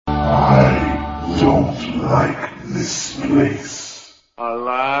like this place?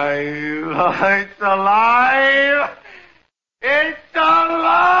 Alive! It's alive! It's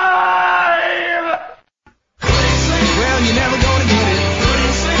alive! Well, you're never gonna get it.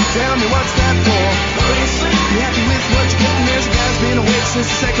 Tell me what's that for? You happy with what you're getting? There's a guy's been awake since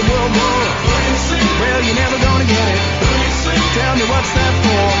the Second World War. Well, you're never gonna get it. Tell me what's that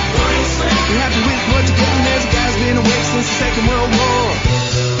for? You happy with what you're getting? There's a guy's been awake since the Second World War.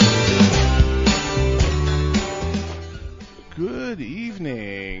 Good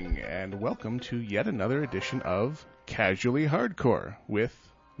evening, and welcome to yet another edition of Casually Hardcore with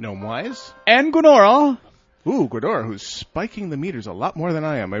Gnomewise and Gwenora. Ooh, Gwenora, who's spiking the meters a lot more than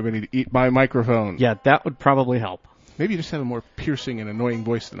I am. I need to eat my microphone. Yeah, that would probably help. Maybe you just have a more piercing and annoying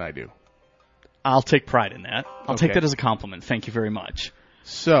voice than I do. I'll take pride in that. I'll take Okay. that as a compliment. Thank you very much.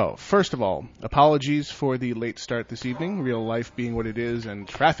 So, first of all, apologies for the late start this evening, real life being what it is and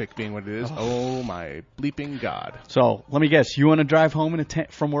traffic being what it is. Oh my bleeping God. So, let me guess, you want to drive home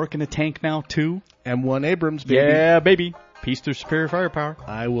from work in a tank now, too? M1 Abrams, baby. Yeah, baby. Peace through superior firepower.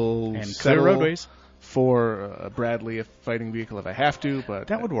 I will And clear settle roadways. for a Bradley, a fighting vehicle, if I have to, but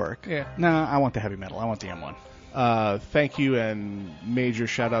That would work. Yeah. No, I want the heavy metal. I want the M1. Thank you and major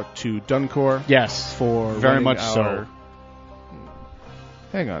shout out to Duncor. Yes. For very running much our... so.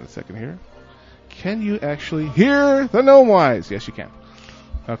 Hang on a second here. Can you actually hear the Gnomewise? Yes, you can.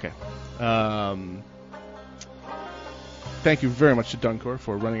 Okay. Thank you very much to Duncor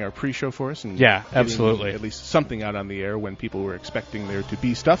for running our pre-show for us and Yeah, getting absolutely. at least something out on the air when people were expecting there to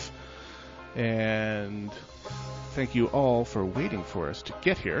be stuff. And thank you all for waiting for us to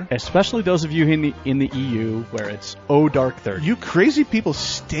get here. Especially those of you in the EU where it's dark 30. You crazy people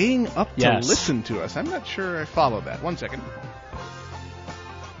staying up to Yes. listen to us. I'm not sure I follow that. 1 second.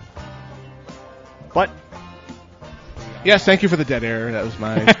 But Yes, thank you for the dead air. That was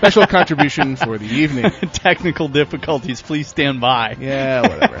my special contribution for the evening. technical difficulties, please stand by. Yeah,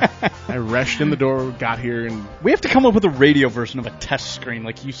 whatever. I rushed in the door, got here, and We have to come up with a radio version of a test screen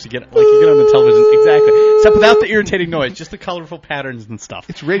like you used to get, like you get on the television. Exactly. Except without the irritating noise, just the colorful patterns and stuff.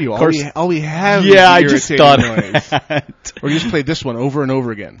 it's radio. Of course. All we have Yeah, I is just irritating thought noise. that. Or you just play this one over and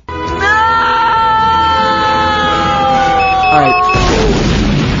over again. All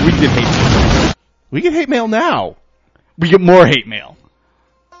right. We get hate mail. We get hate mail now. We get more hate mail.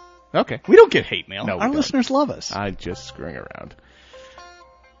 Okay. We don't get hate mail. No, we Our don't. listeners love us. I'm just screwing around.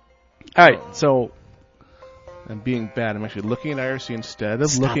 All right. So I'm being bad. I'm actually looking at IRC instead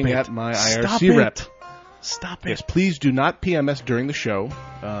of stop looking it. at my Stop IRC it. rep. Stop it. Yes, please do not PMS during the show.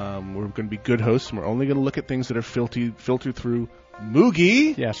 We're going to be good hosts, and we're only going to look at things that are filtered through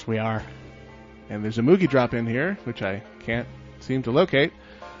Moogie. Yes, we are. And there's a Moogie drop in here, which I can't seem to locate.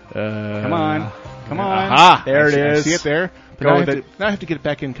 Come on. Come on. Aha! There it I is. see it there. But Go now, with now I have to get it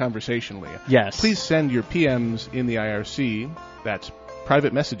back in conversationally. Yes. Please send your PMs in the IRC, that's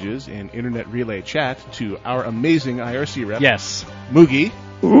private messages in Internet Relay Chat, to our amazing IRC rep, Yes. Moogie,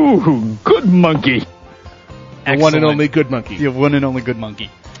 Ooh, good monkey. the one and only good monkey. The one and only good monkey.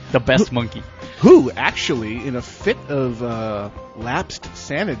 The best monkey. Who actually, in a fit of lapsed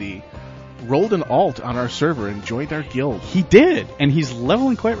sanity, rolled an alt on our server and joined our guild. He did, and he's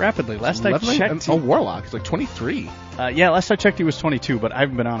leveling quite rapidly. Last I checked, a warlock. He's like 23. last I checked, he was 22, but I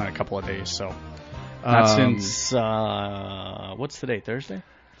haven't been on in a couple of days, so not since what's the date? Thursday?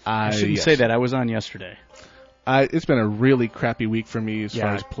 I shouldn't say that. I was on yesterday. It's been a really crappy week for me as Yeah.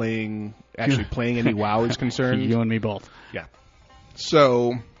 far as playing any WoW is concerned. You and me both. Yeah.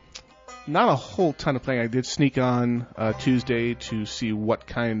 So, not a whole ton of playing. I did sneak on Tuesday to see what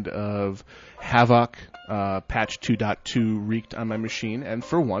kind of havoc patch 2.2 wreaked on my machine, and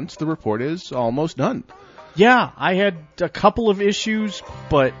for once, the report is almost done. Yeah, I had a couple of issues,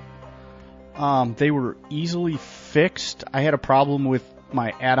 but they were easily fixed. I had a problem with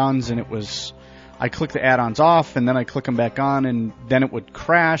my add-ons, and I clicked the add-ons off, and then I click them back on, and then it would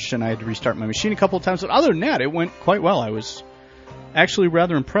crash, and I had to restart my machine a couple of times. But other than that, it went quite well. I was actually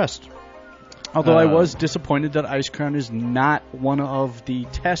rather impressed. Although I was disappointed that Icecrown is not one of the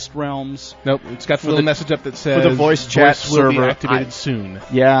test realms. Nope, it's got a little message up that says for the voice chat will be server. activated soon.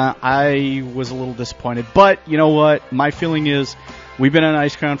 Yeah, I was a little disappointed. But you know what? My feeling is we've been on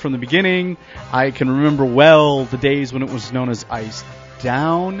Icecrown from the beginning. I can remember well the days when it was known as Ice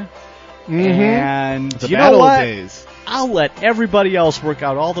Down. And The you bad know old what? days. I'll let everybody else work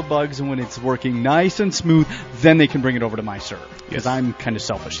out all the bugs, and when it's working nice and smooth, then they can bring it over to my server. Because I'm kind of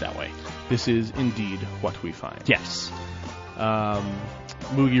selfish that way. This is indeed what we find. Yes.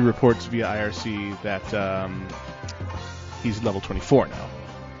 Moogie reports via IRC that he's level 24 now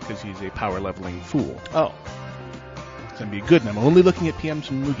because he's a power leveling fool. Oh. It's going to be good, and I'm only looking at PM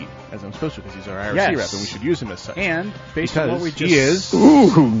Moogie, as I'm supposed to, because he's our IRC Yes. rep, and we should use him as such. And based on what we Because just... he is,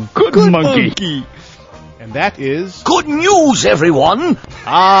 Ooh, good monkey. and that is... Good news, everyone!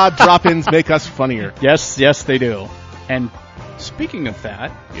 Drop-ins make us funnier. Yes, they do. And speaking of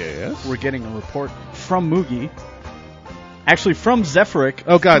that, Yes. we're getting a report from Moogie, actually from Zephyric,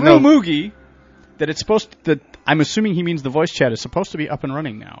 Oh, God, through no. Moogie, that it's supposed to, that I'm assuming he means the voice chat is supposed to be up and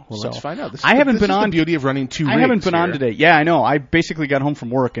running now. Well, so let's find out. This I is haven't this been is on. the beauty of running two I haven't rigs been on here. today. Yeah, I know. I basically got home from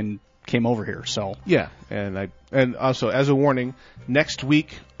work and came over here. So Yeah, and also, as a warning, next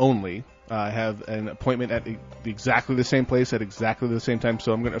week only, I have an appointment at exactly the same place at exactly the same time,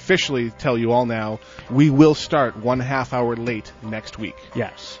 so I'm going to officially tell you all now, we will start 1.5 hour late next week.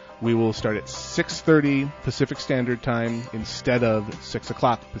 yes, We will start at 6:30 Pacific Standard Time instead of 6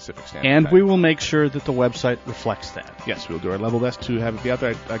 o'clock Pacific Standard and Time. we will make sure that the website reflects that. Yes, we'll do our level best to have it be out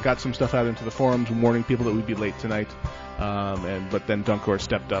there. I got some stuff out into the forums warning people that we'd be late tonight, but then Dunkor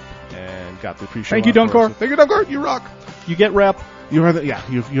stepped up and got the pre-show. Thank you, on for us. Dunkor. So thank you, Dunkor. You rock. You get rep. You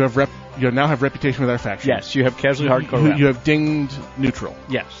are you now have reputation with our faction. Yes, you have casually hardcore rep. You have dinged neutral.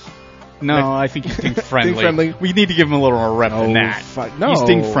 Yes. No, I think he's ding friendly. Ding friendly. We need to give him a little more rep than that. No, He's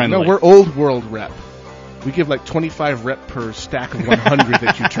ding friendly. No, we're old world rep. We give like 25 rep per stack of 100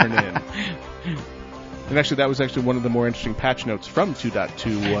 that you turn in. And actually, that was actually one of the more interesting patch notes from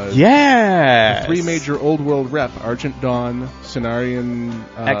 2.2 was Yeah. the three major old world rep: Argent Dawn, Cenarian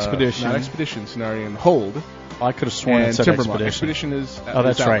Expedition. not Expedition, Cenarian Hold, I could have sworn it and said Timbermont. Expedition. is Oh,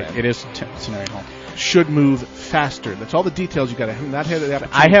 that's is right. Outland. It is Scenario Home. Should move faster. That's all the details you got. I have not had the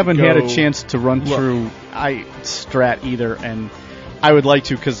opportunity. I haven't to had a go chance to run look. through Strat either, and I would like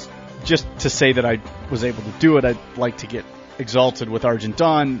to, because just to say that I was able to do it, I'd like to get exalted with Argent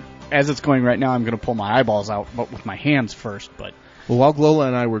Dawn. As it's going right now, I'm going to pull my eyeballs out, but with my hands first. But Well, while Glola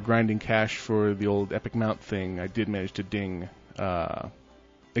and I were grinding cash for the old Epic Mount thing, I did manage to ding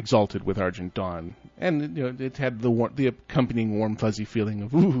Exalted with Argent Dawn, and it had the accompanying warm fuzzy feeling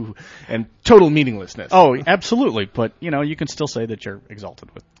of ooh and total meaninglessness. oh, absolutely. But you can still say that you're exalted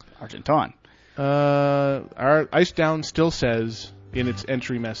with Argent Dawn. Our Ice Down still says in its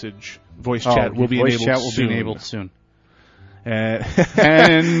entry message, voice chat will be voice enabled chat will soon. be enabled soon.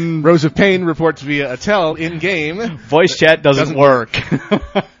 And Rose of Pain reports via Atel in game. Voice chat doesn't work.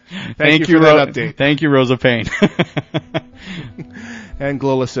 Thank you for that update. Thank you, Rosa Payne. And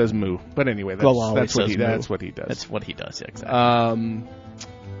Glola says moo. But anyway, Glola that's what always he says moo. that's what he does. That's what he does, yeah, exactly.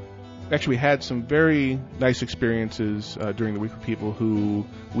 Actually, we had some very nice experiences during the week with people who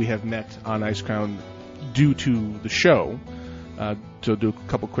we have met on Ice Crown due to the show. To do a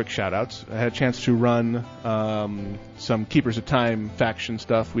couple quick shout-outs. I had a chance to run some Keepers of Time faction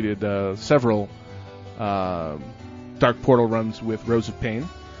stuff. We did several Dark Portal runs with Rose of Pain.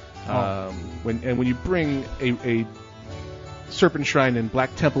 When you bring a Serpent Shrine and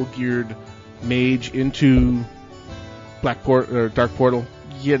Black Temple geared mage into Dark Portal,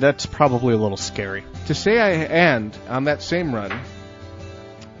 Yeah, that's probably a little scary. to say and on that same run,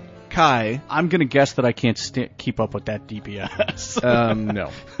 Kai, I'm going to guess that I can't keep up with that DPS.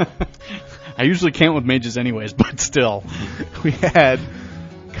 no. I usually can't with mages anyways, but still. We had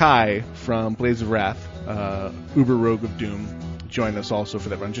Kai from Blades of Wrath, Uber Rogue of Doom, join us also for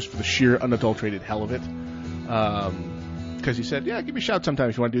that run, just for the sheer unadulterated hell of it. Because he said, yeah, give me a shout sometime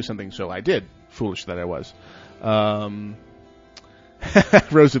if you want to do something. So I did, foolish that I was.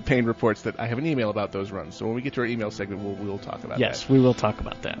 Rose of Pain reports that I have an email about those runs. So when we get to our email segment, we'll talk about that. Yes, we will talk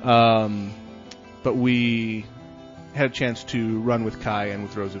about that. But we had a chance to run with Kai and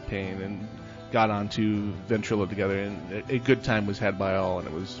with Rose of Pain and got onto Ventrilo together, and a good time was had by all, and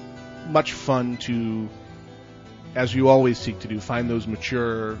it was much fun to, as you always seek to do, find those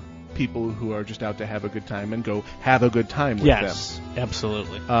mature people who are just out to have a good time and go have a good time with them. Yes,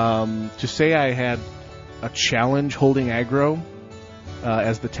 absolutely. To say I had a challenge holding aggro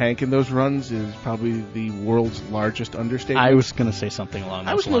as the tank in those runs is probably the world's largest understatement. I was going to say something along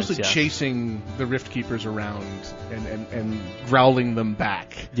those I was lines. mostly yeah. chasing the Rift Keepers around and growling them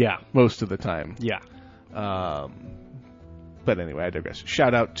back Yeah, most of the time. yeah. But anyway, I digress.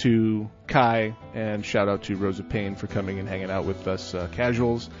 Shout out to Kai and shout out to Rose of Pain for coming and hanging out with us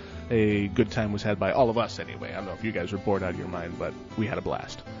casuals. A good time was had by all of us anyway. I don't know if you guys were bored out of your mind, but we had a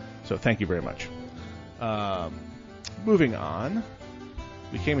blast. So thank you very much. Moving on.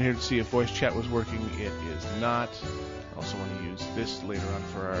 We came in here to see if voice chat was working. It is not. I also want to use this later on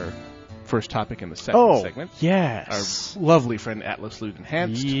for our first topic in the second segment. Yes. Our lovely friend Atlas Loot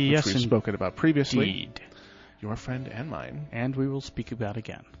Enhanced, Yes, which we've spoken about previously. Indeed. Your friend and mine. And we will speak about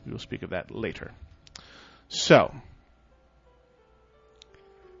again. We will speak of that later. So,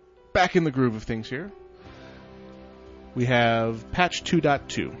 back in the groove of things here. we have patch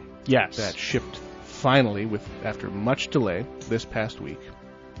 2.2 Yes. that shipped finally after much delay this past week.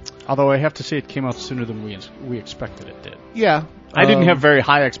 Although I have to say it came out sooner than we expected it did. Yeah. I didn't have very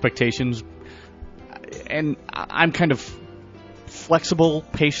high expectations, and I'm kind of flexible,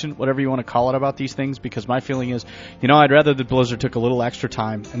 patient, whatever you want to call it about these things, because my feeling is, I'd rather that Blizzard took a little extra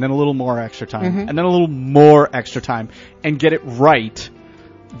time, and then a little more extra time, and then a little more extra time, and get it right,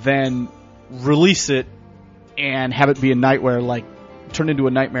 than release it and have it be a nightmare, like turn into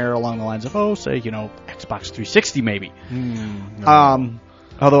a nightmare along the lines of, Xbox 360 maybe. No.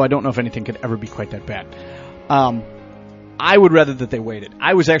 Although I don't know if anything could ever be quite that bad. I would rather that they waited.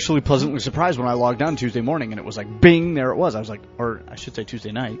 I was actually pleasantly surprised when I logged on Tuesday morning and it was like, bing, there it was. I was like, or I should say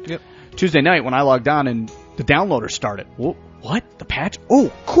Tuesday night. Yep. Tuesday night when I logged on and the downloader started. What? The patch?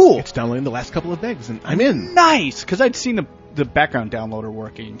 Oh, cool. It's downloading the last couple of megs, and I'm in. Nice, because I'd seen the background downloader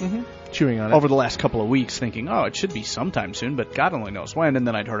working Chewing on it. over the last couple of weeks, thinking, it should be sometime soon, but God only knows when. And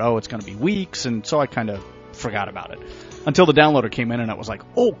then I'd heard, it's going to be weeks, and so I kind of forgot about it. Until the downloader came in, and I was like,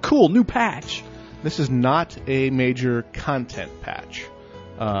 oh, cool, new patch. This is not a major content patch.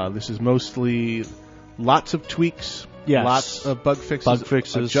 This is mostly lots of tweaks, Yes. lots of bug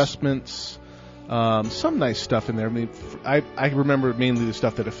fixes, adjustments, some nice stuff in there. I mean, I remember mainly the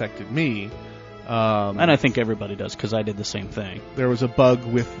stuff that affected me. And I think everybody does, because I did the same thing. There was a bug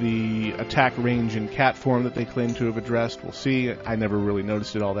with the attack range in cat form that they claim to have addressed. We'll see. I never really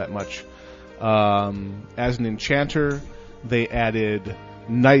noticed it all that much. As an enchanter, they added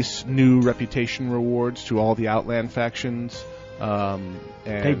nice new reputation rewards to all the Outland factions. And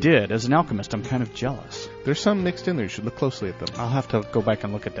They did. As an alchemist, I'm kind of jealous. There's some mixed in there. You should look closely at them. I'll have to go back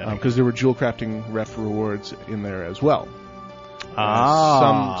and look at that. Because there were jewel crafting rep rewards in there as well.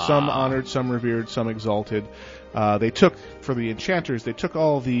 Ah. Some honored, some revered, some exalted. They took, for the enchanters, they took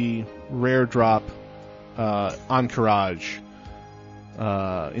all the rare drop Encourage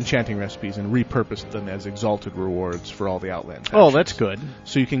enchanting recipes and repurposed them as exalted rewards for all the Outland factions. Oh, that's good.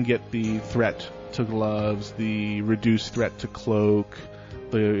 So you can get the threat to gloves, the reduced threat to cloak,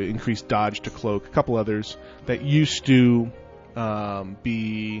 the increased dodge to cloak, a couple others that used to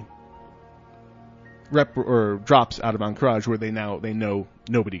be drops out of Encourage, where they know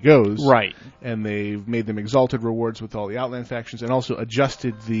nobody goes. Right. And they've made them exalted rewards with all the Outland factions, and also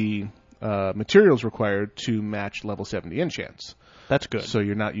adjusted the materials required to match level 70 enchants. That's good. So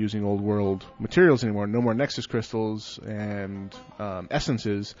you're not using old world materials anymore. No more Nexus crystals and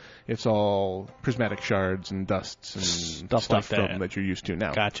essences. It's all prismatic shards and dusts and Stuff stuff like that. that you're used to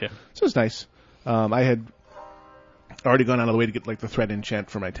now. Gotcha. So it's nice. I had already gone out of the way to get like the thread enchant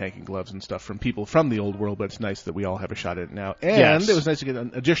for my tanking gloves and stuff from people from the old world, but it's nice that we all have a shot at it now. And Yes. it was nice to get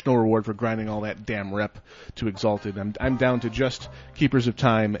an additional reward for grinding all that damn rep to exalted. I'm down to just Keepers of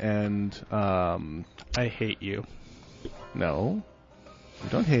Time and I hate you. no. You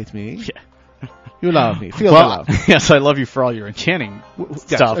don't hate me. Yeah. You love me. Feel the love. Yes, I love you for all your enchanting Yes,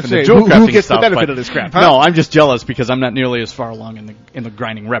 stuff I'd and say, the jewel who crafting gets the stuff. benefit but of this crap, huh? No, I'm just jealous because I'm not nearly as far along in the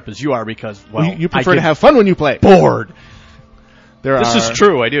grinding rep as you are, because You prefer I to get have fun when you play. bored. This This is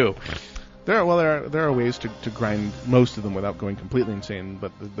true. I do. There are ways to grind most of them without going completely insane,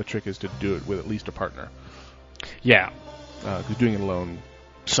 but the trick is to do it with at least a partner. Yeah, Because doing it alone,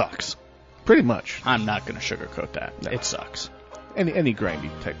 sucks. pretty much I'm not going to sugarcoat that. No. It sucks. any grindy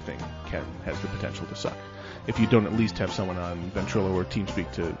type thing has the potential to suck. If you don't at least have someone on Ventrilo or TeamSpeak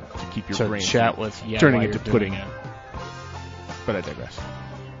to keep your So brain chat with turning while into you're doing pudding. it. But I digress.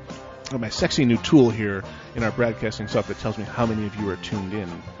 My sexy new tool here in our broadcasting software tells me how many of you are tuned in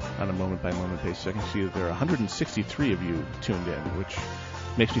on a moment-by-moment basis. I can see that there are 163 of you tuned in, which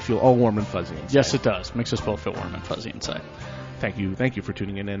makes me feel all warm and fuzzy inside. Yes, it does. Makes us both feel warm and fuzzy inside. Thank you for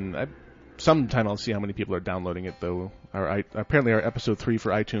tuning in. And sometime I'll see how many people are downloading it, though. Apparently our episode 3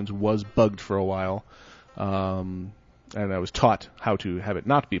 for iTunes was bugged for a while. And I was taught how to have it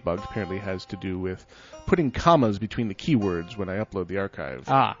not be bugged. Apparently it has to do with putting commas between the keywords when I upload the archive.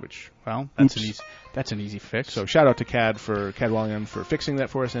 Which, Well, oops. that's an easy fix. So shout out to Cad Wallian for fixing that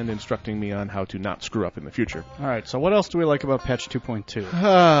for us and instructing me on how to not screw up in the future. All right. So what else do we like about patch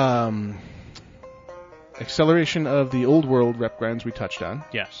 2.2? Acceleration of the old world rep grinds we touched on.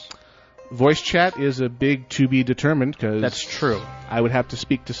 Yes, Voice chat is a big to be determined, because that's true. I would have to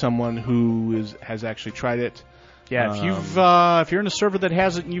speak to someone who has actually tried it. Yeah, if you're in a server that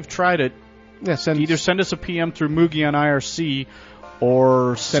has it and you've tried it, Yeah, either send us a PM through Mugi on IRC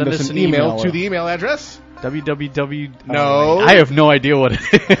or send us an email to the email address. www. No. I have no idea what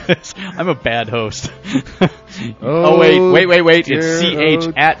it is. I'm a bad host. Oh, wait. dear, It's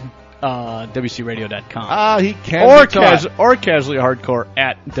ch at WCRadio.com. He can be taught. Or Casually Hardcore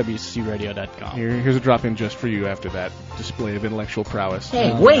at WCRadio.com. Here's a drop-in just for you after that display of intellectual prowess.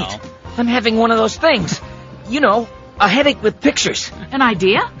 Hey, Oh, wait. no. I'm having one of those things. You know, a headache with pictures. An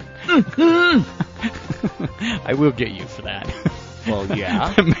idea? I will get you for that. Well,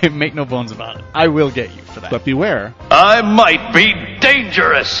 yeah. Make no bones about it. I will get you for that. But beware, I might be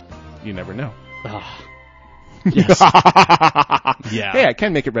dangerous. you never know. Yes. Yeah. Hey, I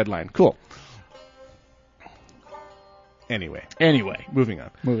can make it red line. Cool. Anyway, moving on.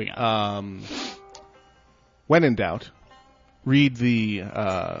 Moving on. When in doubt, read the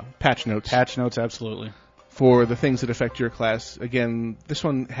patch notes Patch notes, absolutely. for the things that affect your class. Again, this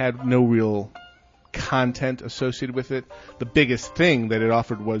one had no real content associated with it. The biggest thing that it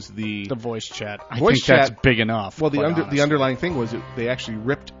offered was the The voice chat. I Voice think that's chat- big enough. well, quite the honestly. underlying thing was they actually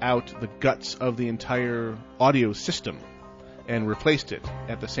ripped out the guts of the entire audio system and replaced it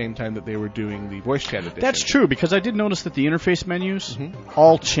at the same time that they were doing the voice chat edition. That's true, because I did notice that the interface menus Mhm.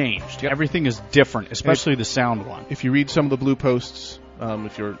 all changed. Yep. Everything is different, especially the sound one. If you read some of the blue posts,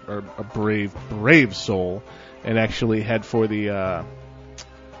 if you're a brave soul, and actually head for the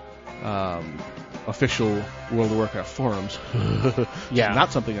official World of Warcraft forums, Yeah.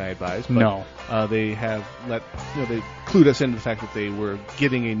 not something I advise. But, No. they have they clued us into the fact that they were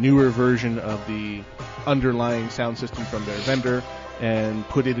getting a newer version of the underlying sound system from their vendor and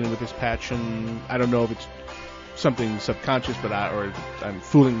put it in with this patch. And I don't know if it's something subconscious, but I'm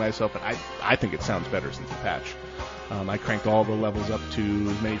fooling myself, but I think it sounds better since the patch. I cranked all the levels up to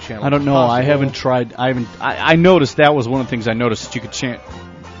as many channels. I don't know. as possible. I haven't tried. I noticed that was one of the things I noticed, that you could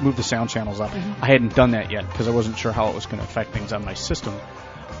move the sound channels up. I hadn't done that yet because I wasn't sure how it was going to affect things on my system.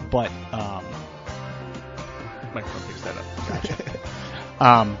 But Microphone picks that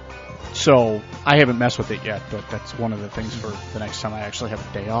up. so I haven't messed with it yet. But that's one of the things for the next time I actually have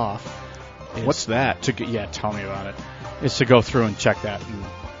a day off. is What's that? Tell me about it. Is to go through and check that and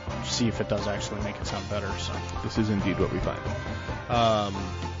see if it does actually make it sound better. So This is indeed what we find.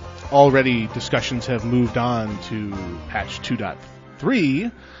 Already discussions have moved on to patch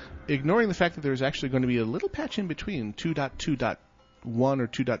 2.3, ignoring the fact that there's actually going to be a little patch in between, 2.2.1 or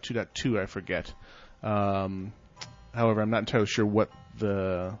 2.2.2, I forget. However, I'm not entirely sure what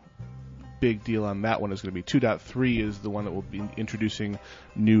the big deal on that one is going to be. 2.3 is the one that will be introducing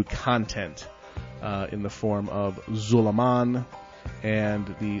new content in the form of Zulaman and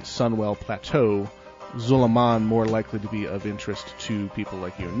the Sunwell Plateau. Zulaman more likely to be of interest to people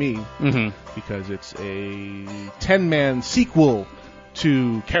like you and me, because it's a 10-man sequel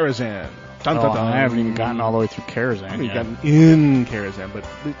to Karazhan. Dun, dun, dun. I haven't even gotten all the way through Karazhan We've yet. gotten in Karazhan, but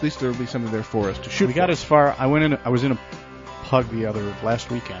at least there will be something there for us to shoot. We got for. as far. I was in a pug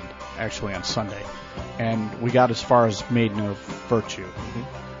last weekend, actually on Sunday, and we got as far as Maiden of Virtue,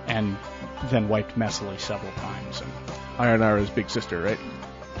 and then wiped messily several times. And Ironara's big sister, right?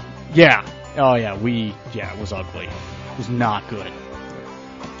 yeah, oh yeah, it was ugly. It was not good.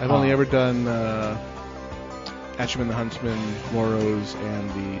 I've only ever done Ashman the Huntsman, Moros, and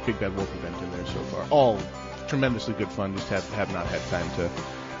the Big Bad Wolf event in there so far. All tremendously good fun. Just have not had time to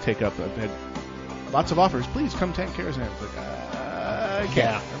take up. I've had lots of offers. Please come tank Karazhan. It's like, I can't.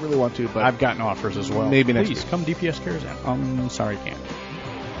 Yeah. I really want to, but I've gotten offers as well. Maybe next Please week. come DPS Karazhan. Sorry,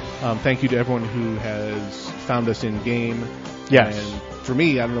 can't. Thank you to everyone who has found us in game. Yes. And for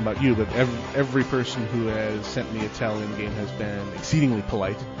me, I don't know about you, but every person who has sent me a tell in game has been exceedingly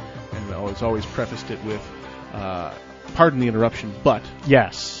polite, and always prefaced it with, "Pardon the interruption, but,"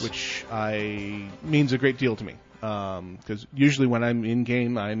 Yes. which means a great deal to me. Because usually when I'm in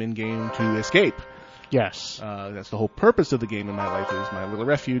game to escape. Yes. That's the whole purpose of the game in my life, is my little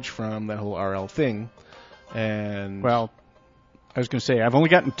refuge from that whole RL thing. And Well, I was going to say, I've only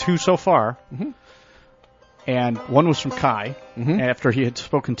gotten 2 so far. Mhm. And one was from Kai, after he had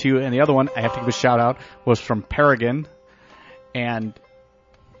spoken to you. And the other one, I have to give a shout-out, was from Paragon. And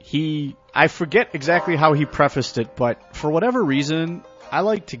I forget exactly how he prefaced it, but for whatever reason, I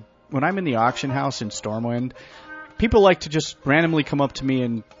like to, when I'm in the auction house in Stormwind, people like to just randomly come up to me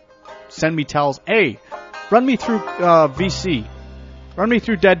and send me tells, hey, run me through VC. Run me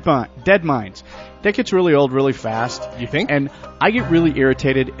through Dead Mines. That gets really old really fast. You think? And I get really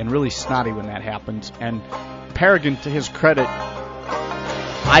irritated and really snotty when that happens. And Paragon, to his credit,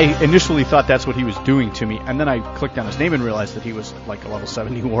 I initially thought that's what he was doing to me. And then I clicked on his name and realized that he was like a level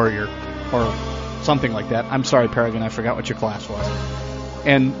 70 warrior or something like that. I'm sorry, Paragon, I forgot what your class was.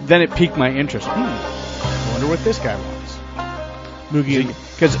 And then it piqued my interest. I wonder what this guy wants. Mugi,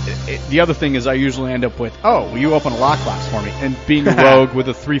 Because the other thing is I usually end up with, will you open a lockbox for me? And being a rogue with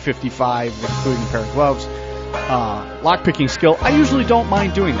a 355, including a pair of gloves, lockpicking skill, I usually don't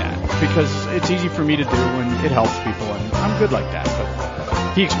mind doing that because it's easy for me to do and it helps people, and I'm good like that.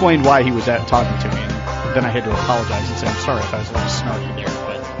 But he explained why he was talking to me, and then I had to apologize and say, I'm sorry if I was a little snarky there,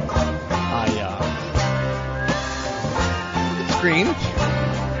 but Screen.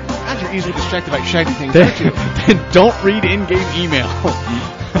 God, you're easily distracted by shiny things, aren't you? then don't read in-game email.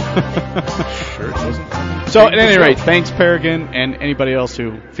 Sure, it wasn't. So, at any rate, thanks, Peregrine, and anybody else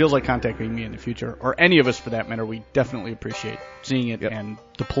who feels like contacting me in the future, or any of us for that matter. We definitely appreciate seeing it, and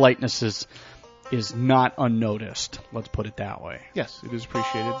the politeness is not unnoticed. Let's put it that way. Yes, it is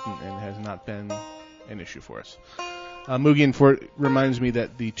appreciated and has not been an issue for us. Mugian reminds me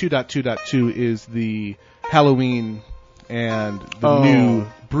that the 2.2.2 is the Halloween and the new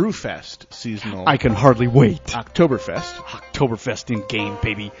Brewfest seasonal. I can hardly wait. Oktoberfest in game,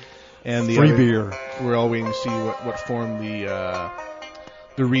 baby. And the free beer. We're all waiting to see what form the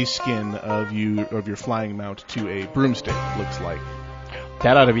reskin of your flying mount to a broomstick looks like.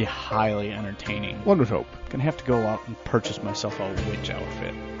 That ought to be highly entertaining. One would hope. Gonna have to go out and purchase myself a witch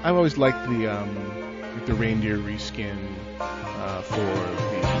outfit. I've always liked the reindeer reskin for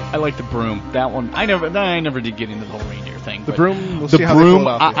the. I like the broom. That one. I never did get into the whole reindeer thing. The broom. We'll see how they pull it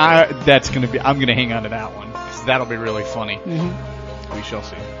off. I'm gonna hang on to that one because that'll be really funny. Mm-hmm. We shall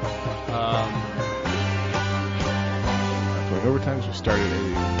see. Going overtime, so we started at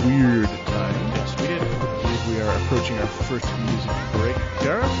a weird time. Yes, we did. I believe we are approaching our first music break,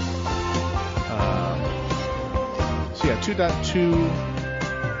 Gareth. So yeah, 2.2.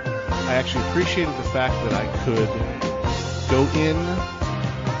 I actually appreciated the fact that I could go in,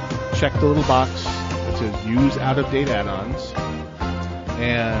 check the little box that says use out-of-date add-ons,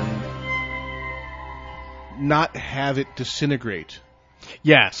 and not have it disintegrate.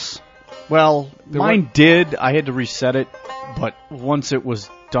 Yes. Well, mine did. I had to reset it, but once it was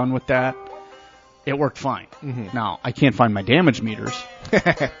done with that, it worked fine. Mm-hmm. Now, I can't find my damage meters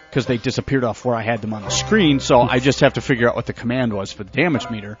because they disappeared off where I had them on the screen, so I just have to figure out what the command was for the damage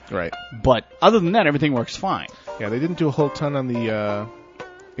meter. Right. But other than that, everything works fine. Yeah, they didn't do a whole ton on the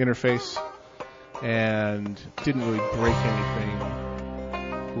interface and didn't really break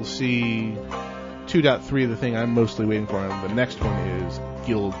anything. We'll see 2.3, the thing I'm mostly waiting for, and the next one is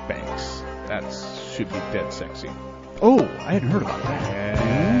Guild Banks. That should be dead sexy. Oh, I hadn't heard about that.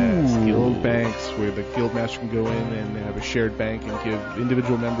 Yes, Guild Banks, where the guild master can go in and have a shared bank and give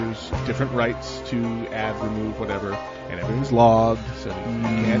individual members different rights to add, remove, whatever, and everything's logged, so you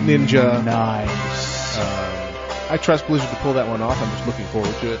can't ninja. Nice. I trust Blizzard to pull that one off. I'm just looking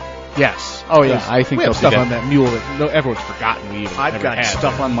forward to it. Yes. Oh, yeah. I think we they'll have stuff do that. on that mule that everyone's forgotten we even I've ever got had.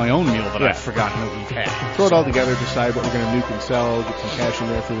 stuff on my own mule that I've forgotten that we've had. Throw it all together, decide what we're going to nuke and sell, get some cash in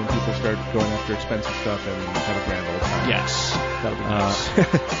there for when people start going after expensive stuff, and have a grand old time. Yes. That'll be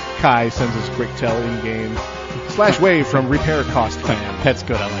nice. Kai sends us quick tell in-game. /wave from repair cost plan. That's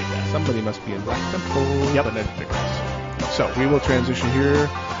good. I like that. Somebody must be in Black Temple. Yep. So we will transition here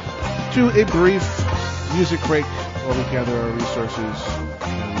to a brief music break while we gather our resources,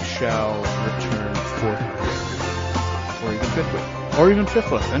 and we shall return fourth or even fifth with. Or even fifth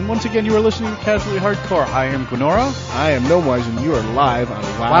with. And once again, you are listening to Casually Hardcore. I am Gwenora. I am Gnomewise, and you are live on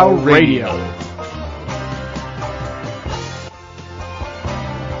WoW Radio.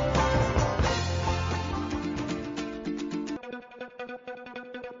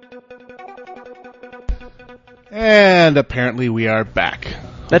 And apparently we are back.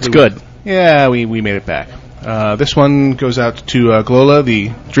 That's good. Yeah, we made it back. This one goes out to Glola.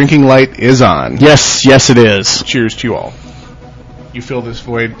 The drinking light is on. Yes, it is. Cheers to you all. You fill this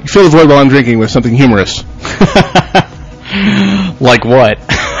void. You fill the void while I'm drinking with something humorous. Like what?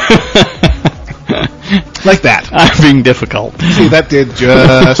 Like that. I'm being difficult. See, that did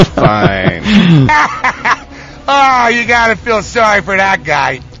just fine. Oh, you gotta feel sorry for that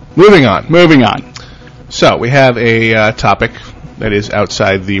guy. Moving on. on. So, we have a topic that is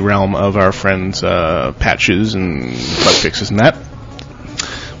outside the realm of our friends' patches and bug fixes and that,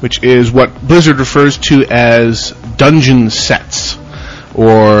 which is what Blizzard refers to as dungeon sets,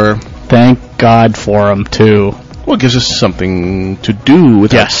 or... Thank God for them, too. Well, it gives us something to do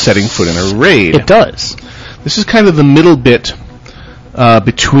without setting foot in a raid. It does. This is kind of the middle bit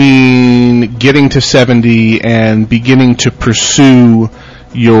between getting to 70 and beginning to pursue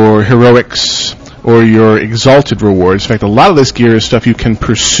your heroics or your exalted rewards. In fact, a lot of this gear is stuff you can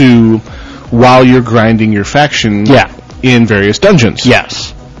pursue while you're grinding your faction in various dungeons.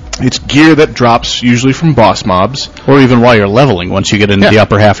 Yes. It's gear that drops usually from boss mobs. Or even while you're leveling once you get into the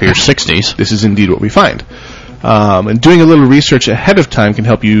upper half of your 60s. This is indeed what we find. And doing a little research ahead of time can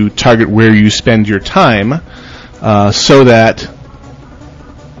help you target where you spend your time so that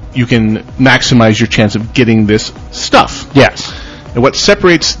you can maximize your chance of getting this stuff. Yes. And what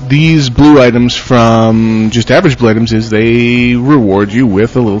separates these blue items from just average blue items is they reward you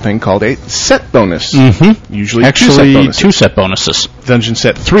with a little thing called a set bonus. Mm-hmm. Usually Actually, 2 set bonuses. Dungeon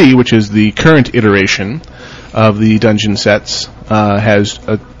Set 3, which is the current iteration of the dungeon sets, has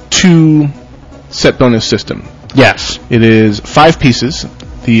a 2 set bonus system. Yes. It is 5 pieces.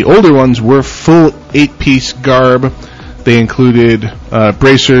 The older ones were full 8-piece garb. They included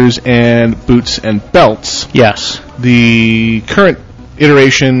bracers and boots and belts. Yes. The current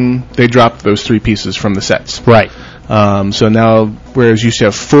iteration, they dropped those 3 pieces from the sets. Right. So now, whereas you used to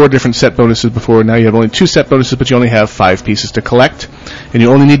have 4 different set bonuses before, now you have only 2 set bonuses, but you only have 5 pieces to collect. And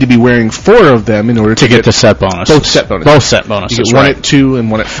you only need to be wearing 4 of them in order to get the set bonus. Both set bonuses. Both set bonuses. You get one at 2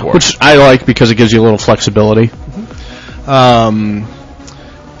 and one at 4. Which I like because it gives you a little flexibility. And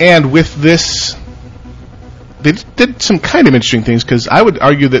with this, they did some kind of interesting things, because I would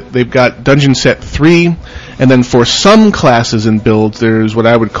argue that they've got Dungeon Set 3, and then for some classes and builds, there's what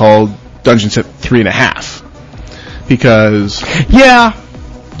I would call Dungeon Set 3.5. Because... Yeah,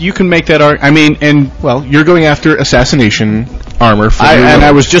 you can make that argument. I mean, and... Well, you're going after assassination armor for and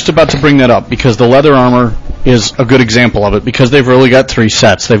I was just about to bring that up, because the leather armor is a good example of it, because they've really got 3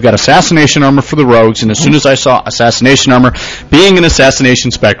 sets. They've got assassination armor for the rogues, and as soon as I saw assassination armor, being an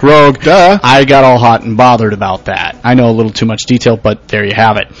assassination spec rogue, I got all hot and bothered about that. I know a little too much detail, but there you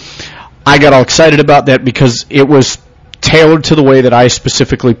have it. I got all excited about that because it was tailored to the way that I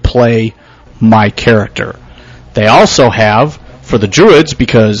specifically play my character. They also have, for the druids,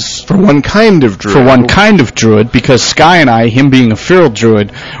 because... For one kind of druid. Because Sky and I, him being a feral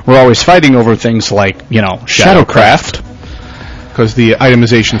druid, were always fighting over things like, Shadowcraft. Because the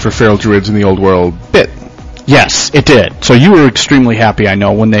itemization for feral druids in the old world bit. Yes, it did. So you were extremely happy, I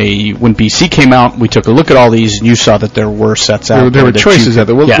know. When BC came out, we took a look at all these, and you saw that there were sets out there. There were choices out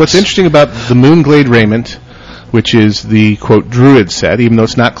there. Well, yes. What's interesting about the Moonglade Raiment, which is the, quote, druid set, even though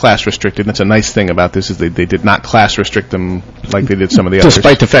it's not class restricted, that's a nice thing about this, is they did not class restrict them like they did some of the others.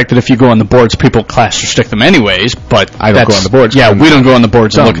 Despite the fact that if you go on the boards, people class restrict them anyways, but... I don't go on the boards. Yeah, we don't go on the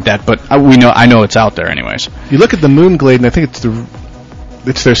boards and look at that, but I know it's out there anyways. You look at the Moonglade, and I think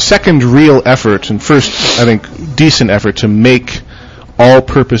it's their second real effort, and first, I think, decent effort to make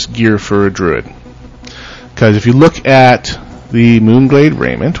all-purpose gear for a druid. Because if you look at the Moonglade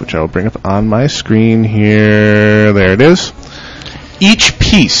Raiment, which I will bring up on my screen here. There it is. Each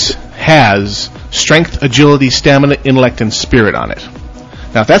piece has strength, agility, stamina, intellect, and spirit on it.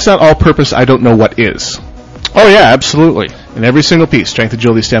 Now, if that's not all-purpose, I don't know what is. Oh, yeah, absolutely. In every single piece, strength,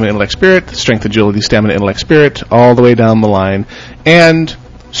 agility, stamina, intellect, spirit, strength, agility, stamina, intellect, spirit, all the way down the line. And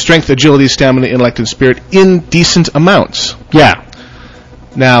strength, agility, stamina, intellect, and spirit in decent amounts. Yeah.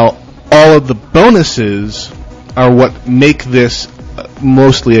 Now, all of the bonuses are what make this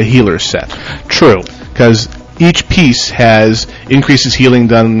mostly a healer set. True. Because each piece has increases healing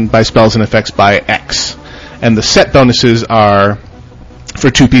done by spells and effects by X. And the set bonuses are, for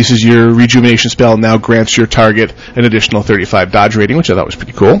 2 pieces, your rejuvenation spell now grants your target an additional 35 dodge rating, which I thought was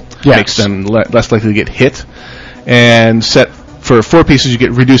pretty cool. Yes. Makes them less likely to get hit. And set for 4 pieces,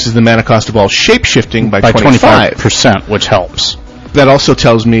 reduces the mana cost of all shape-shifting by 25%, which helps. That also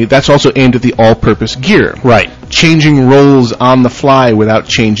tells me that's also aimed at the all-purpose gear. Right. Changing roles on the fly without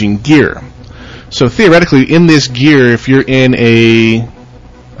changing gear. So theoretically, in this gear, if you're in a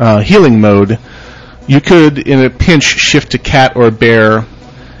healing mode, you could, in a pinch, shift to cat or bear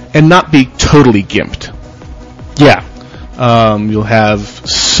and not be totally gimped. Yeah. You'll have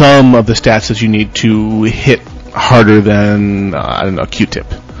some of the stats that you need to hit harder than, Q-tip.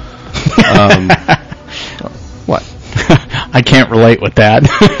 What? I can't relate with that.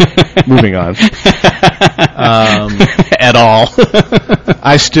 Moving on. At all.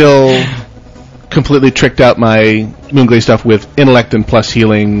 I still completely tricked out my Moonglade stuff with intellect and plus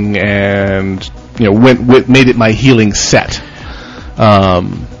healing, and made it my healing set.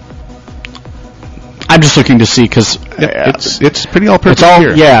 I'm just looking to see because it's pretty all-purpose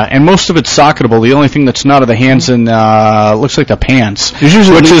here. Yeah, and most of it's socketable. The only thing that's not are the hands and looks like the pants, There's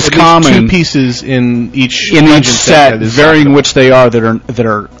usually which is common. 2 pieces in each set, varying which they are that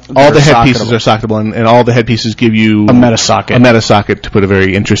are all the head pieces are socketable, and all the head pieces give you a meta socket. A meta socket to put a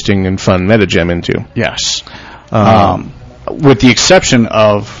very interesting and fun meta gem into. Yes, with the exception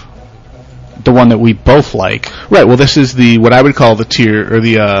of the one that we both like. Right. Well, this is what I would call the tier, or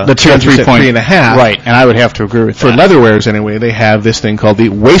the tier 3.5. Right. And I would have to agree with that. For leatherwares, anyway, they have this thing called the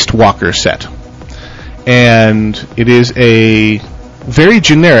Waste Walker set, and it is a very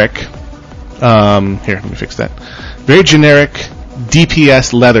generic. Here, let me fix that. Very generic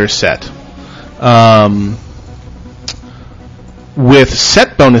DPS leather set. with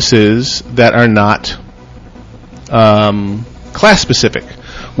set bonuses that are not class-specific.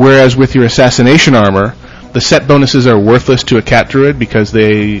 Whereas with your assassination armor, the set bonuses are worthless to a cat druid because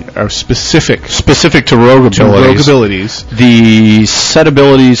they are specific to rogue abilities. The set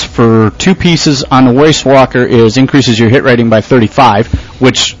abilities for 2 pieces on the Waste Walker is increases your hit rating by 35,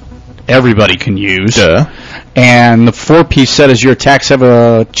 which everybody can use. Duh. And the 4-piece set is your attacks have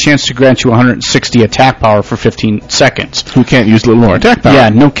a chance to grant you 160 attack power for 15 seconds. Who can't use a little more attack power? Yeah,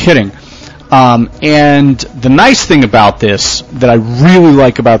 no kidding. And the nice thing about this, that I really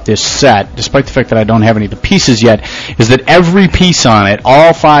like about this set, despite the fact that I don't have any of the pieces yet, is that every piece on it,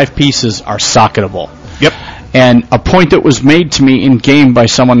 all 5 pieces, are socketable. Yep. And a point that was made to me in game by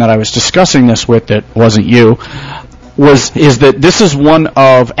someone that I was discussing this with, that wasn't you, is that this is one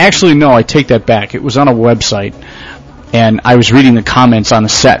of... Actually, no, I take that back. It was on a website, and I was reading the comments on the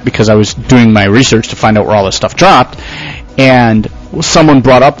set because I was doing my research to find out where all this stuff dropped, and someone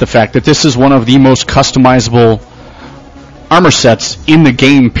brought up the fact that this is one of the most customizable armor sets in the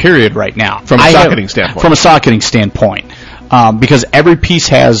game, period, right now. From a socketing standpoint. Because every piece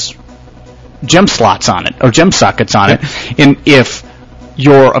has gem slots on it, or gem sockets on it, and if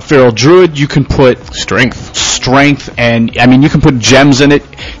you're a feral druid, you can put strength, and I mean you can put gems in it.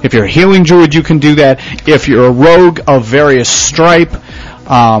 If you're a healing druid, you can do that. If you're a rogue of various stripe,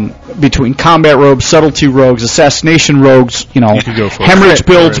 between combat rogues, subtlety rogues, assassination rogues, you could go for hemorrhage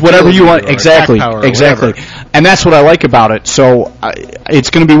builds, whatever you want. Exactly. And that's what I like about it. So it's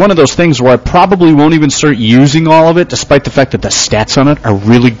going to be one of those things where I probably won't even start using all of it, despite the fact that the stats on it are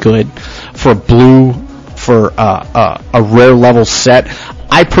really good for a rare level set.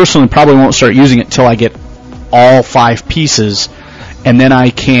 I personally probably won't start using it until I get all 5 pieces, and then I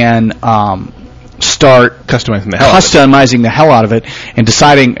can start customizing the hell out of it, and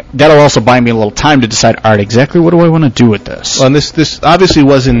deciding that'll also buy me a little time to decide, all right, exactly what do I want to do with this. Well, and this obviously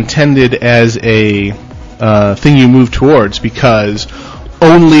was intended as a thing you move towards, because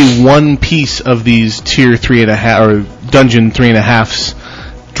only one piece of these tier 3.5 or dungeon 3.5s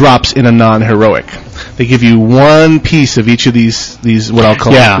drops in a non-heroic. They give you one piece of each of these what I'll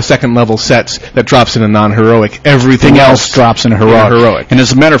call the second level sets that drops in a non-heroic. Everything else drops in a heroic. And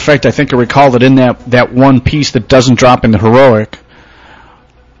as a matter of fact, I think I recall that in that one piece that doesn't drop in the heroic,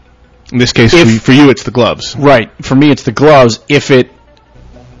 in this case, for you, it's the gloves. Right. For me, it's the gloves. If you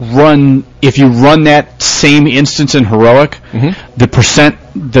run that same instance in heroic,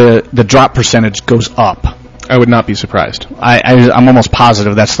 the drop percentage goes up. I would not be surprised. I'm almost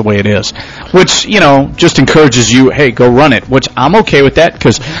positive that's the way it is. Which, just encourages you, hey, go run it. Which I'm okay with that,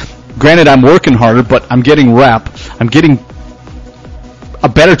 because granted I'm working harder, but I'm getting rep. I'm getting a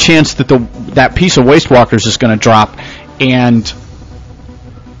better chance that that piece of Waste Walkers is going to drop, and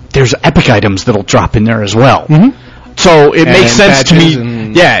there's epic items that'll drop in there as well. Mm-hmm. So it makes sense to me.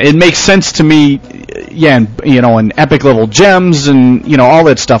 It makes sense to me. And epic level gems and all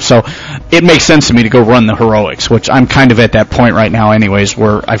that stuff. So it makes sense to me to go run the heroics, which I'm kind of at that point right now, anyways,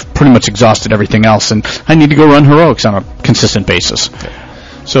 where I've pretty much exhausted everything else, and I need to go run heroics on a consistent basis.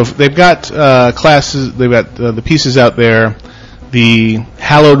 So they've got classes. They've got the pieces out there. The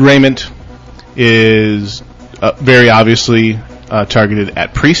Hallowed Raiment is very obviously targeted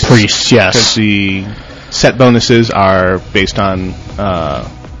at priests. Priests, yes. Because the set bonuses are based on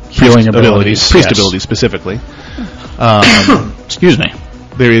healing abilities. Priest abilities specifically. Excuse me.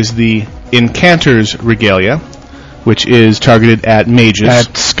 There is the Incanter's Regalia, which is targeted at mages.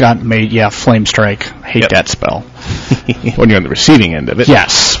 That's got Flame Strike. I hate that spell. When you're on the receiving end of it.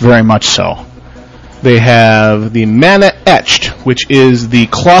 Yes, very much so. They have the Mana Etched, which is the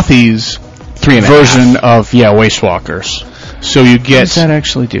Clothies 3.5 version of Waste Walkers. So you get... What does that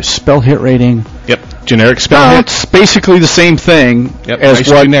actually do? Spell hit rating? Yep. Generic spell hit. It's basically the same thing as nice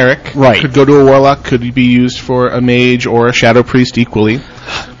generic. Right. Could go to a warlock, could be used for a mage or a shadow priest equally.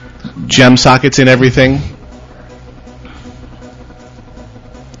 Gem sockets in everything.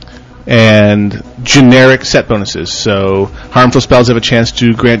 And generic set bonuses. So harmful spells have a chance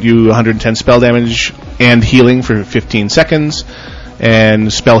to grant you 110 spell damage and healing for 15 seconds.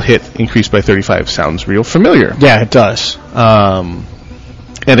 And spell hit increased by 35 sounds real familiar. Yeah, it does. And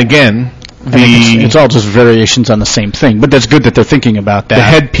again, it's all just variations on the same thing, but that's good that they're thinking about that. The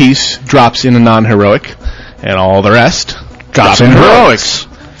headpiece drops in a non-heroic, and all the rest drops in heroics.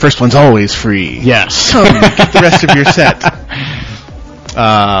 First one's always free. Yes. Come, get the rest of your set.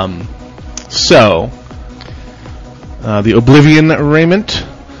 The Oblivion Raiment,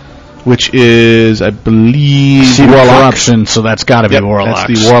 which is, I believe, Corruption, so that's got to be Warlocks.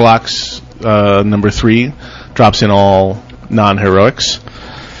 That's the Warlocks, number 3. Drops in all non-heroics.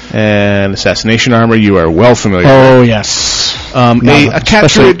 And Assassination Armor, you are well familiar with. Oh, yes. A cat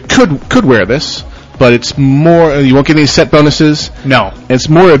druid could wear this, but it's more. You won't get any set bonuses. No. It's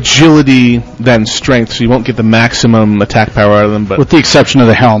more agility than strength, so you won't get the maximum attack power out of them. But with the exception of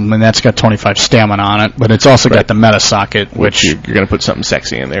the helm, and that's got 25 stamina on it, but it's also got the meta socket, which you're going to put something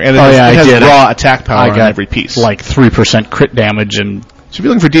sexy in there. And it has raw attack power on every piece. Like 3% crit damage, and so if you're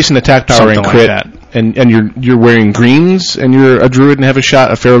looking for decent attack power and crit, like that. and you're wearing greens, and you're a druid and have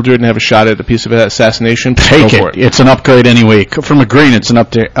a feral druid and have a shot at a piece of assassination, take go for it. It's an upgrade anyway. From a green, it's an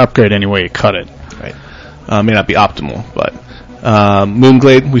upgrade anyway. You cut it. Right. May not be optimal, but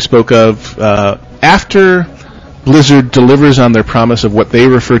Moonglade we spoke of. After Blizzard delivers on their promise of what they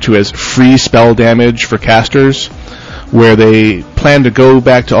refer to as free spell damage for casters, where they plan to go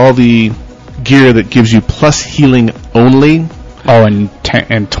back to all the gear that gives you plus healing only. Oh, and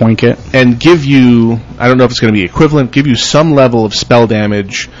twink it. And give you, I don't know if it's going to be equivalent, give you some level of spell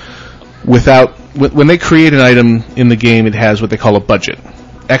damage without, when they create an item in the game, it has what they call a budget.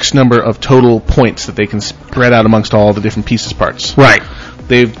 X number of total points that they can spread out amongst all the different pieces parts. Right.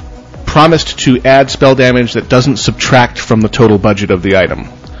 They've promised to add spell damage that doesn't subtract from the total budget of the item.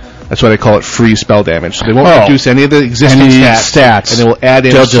 That's why they call it free spell damage. So they won't reduce any of the existing stats, and they will add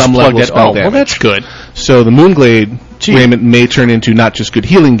in some level of spell damage. Well, that's good. So the Moonglade raiment may turn into not just good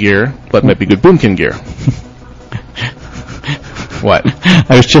healing gear, but might be good boomkin gear. What?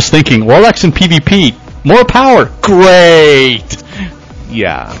 I was just thinking, Warlocks in PvP, more power, great!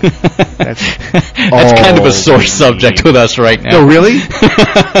 Yeah. That's kind of a sore subject with us right now. No, really?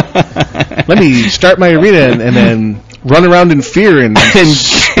 Let me start my arena and then run around in fear and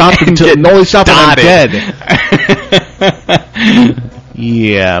stop until only stop when I'm dead.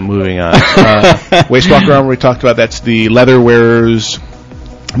 Yeah, moving on. Wastewalker armor we talked about. That's the leather wearer's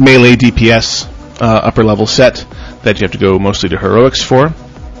melee DPS upper level set that you have to go mostly to heroics for.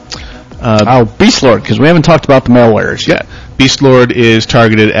 Beast Lord, because we haven't talked about the mail wearers yet. Beast Lord is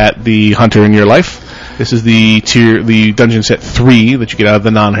targeted at the hunter in your life. This is the dungeon set 3 that you get out of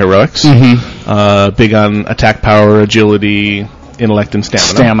the non-heroics. Mm-hmm. Big on attack power, agility, intellect, and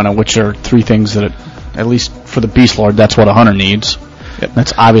stamina. Which are 3 things that, at least for the Beast Lord, that's what a hunter needs. Yep.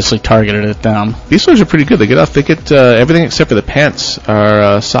 That's obviously targeted at them. Beast Lords are pretty good. They get everything except for the pants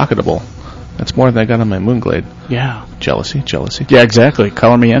are socketable. That's more than I got on my Moonglade. Yeah. Jealousy. Yeah, exactly.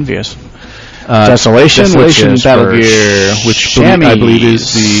 Color me envious. Desolation, which is Battle Gear, which I believe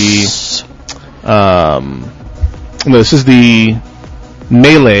is the... this is the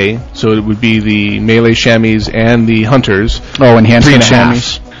melee, so it would be the melee chamois and the hunters. Oh, enhancement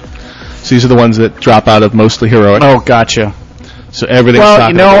chamois. So these are the ones that drop out of mostly heroic. Oh, gotcha. So everything's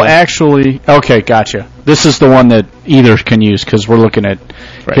actually... Okay, gotcha. This is the one that either can use, because we're looking at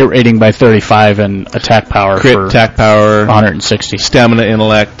hit rating by 35 and attack power attack power 160. Stamina,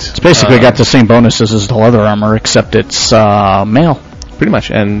 intellect. It's basically got the same bonuses as the leather armor, except it's male. Pretty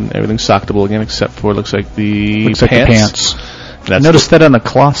much, and everything's socketable again, except for looks like the pants. I noticed that on the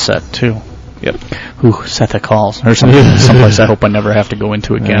cloth set, too. Yep. Ooh, set that calls. There's someplace I hope I never have to go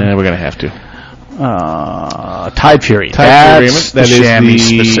into again. We're going to have to. Tide Fury. That is the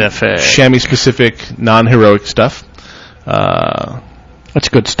chamois-specific, non-heroic stuff. That's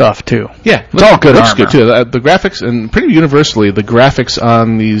good stuff, too. Yeah. It's all good looks armor. good, too. The graphics, and pretty universally, the graphics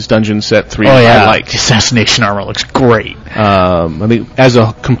on these Dungeon Set 3 I like. The assassination armor looks great. I think as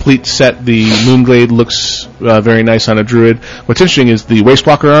a complete set, the Moonglade looks very nice on a Druid. What's interesting is the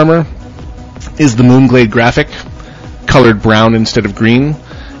Wastewalker armor is the Moonglade graphic, colored brown instead of green.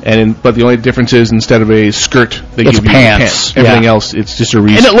 But the only difference is instead of a skirt, they give you pants. Everything else, it's just a And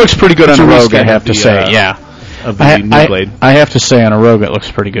it looks pretty good on a rogue, I have to say. Of the Moonglade. I have to say on a rogue it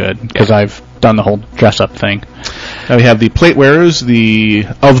looks pretty good, because I've done the whole dress-up thing. Now we have the plate wearers, of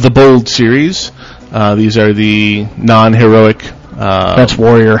the Bold series. These are the non-heroic. That's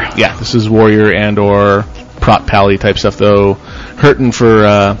warrior. Yeah, this is warrior and or prot pally type stuff, though hurting for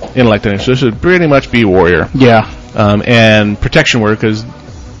intellect. So this should pretty much be warrior. Yeah. And protection wear, because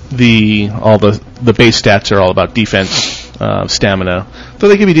all the base stats are all about defense, stamina. Though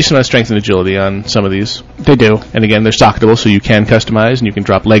they give you a decent amount of strength and agility on some of these. They do. And again, they're socketable, so you can customize, and you can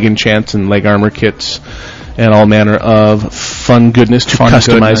drop leg enchants and leg armor kits and all manner of fun goodness to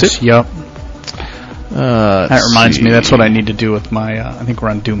customize it. Yep. That reminds me, that's what I need to do with my, I think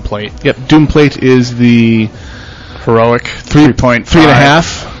we're on Doom Plate. Yep, Doom Plate is the heroic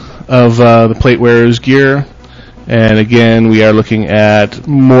 3.5 of the plate wearer's gear. And again, we are looking at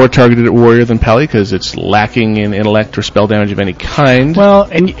more targeted at warrior than pally, because it's lacking in intellect or spell damage of any kind. Well,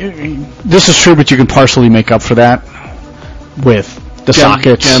 and this is true, but you can partially make up for that with the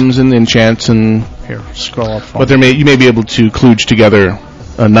sockets, gems, and enchants, and here scroll up. But you may be able to kludge together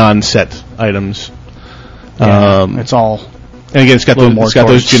non-set items. Yeah, it's all And again, it's got those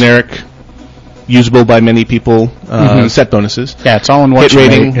towards- generic, usable by many people set bonuses. Yeah, it's all in what Hit you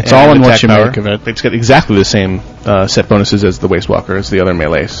rating. make. It's all in and what attack you power. make of it. It's got exactly the same set bonuses as the Waste Walker, as the other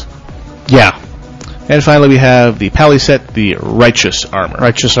melees. Yeah. And finally, we have the Pally set, the Righteous Armor.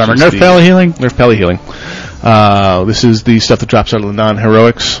 Righteous Armor. Which is Nerf Pally Healing? Nerf Pally Healing. This is the stuff that drops out of the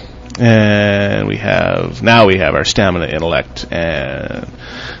non-heroics. And we have our Stamina, Intellect, and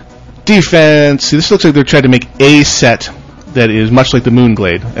Defense. See, this looks like they're trying to make a set that is much like the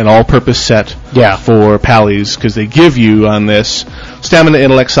Moonglade, an all-purpose set for Pallies, because they give you on this Stamina,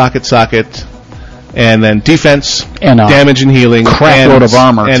 Intellect, Socket, and then Defense, and damage and healing, crapload of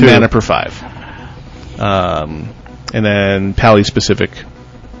armor, and too. mana per 5. And then Pally-specific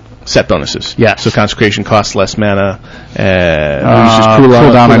set bonuses. Yes. So Consecration costs less mana, and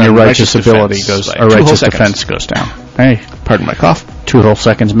cooldown on your Righteous ability defense goes, by or 2 whole Righteous seconds. defense goes down. Hey, Pardon my cough. 2 whole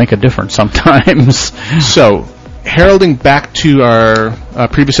seconds make a difference sometimes. So, heralding back to our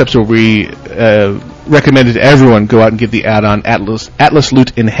previous episode where we recommended everyone go out and get the add-on Atlas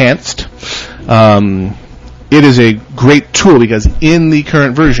Loot Enhanced. It is a great tool because in the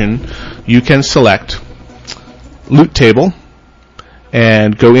current version, you can select Loot Table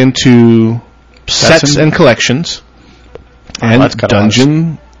and go into Sets and Collections and that's got a lot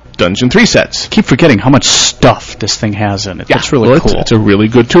of Dungeon 3 sets. Keep forgetting how much stuff this thing has in it. Yeah, That's really cool. It's a really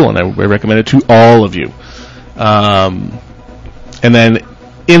good tool, and I recommend it to all of you. And then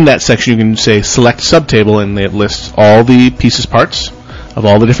in that section, you can say select subtable, and it lists all the pieces, parts of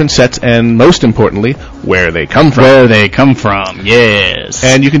all the different sets, and most importantly, where they come from. Yes.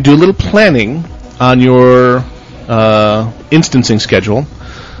 And you can do a little planning on your instancing schedule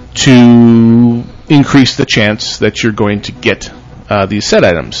to increase the chance that you're going to get these set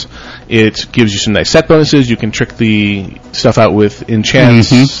items. It gives you some nice set bonuses. You can trick the stuff out with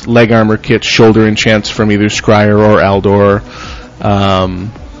enchants, leg armor kits, shoulder enchants from either Scryer or Aldor.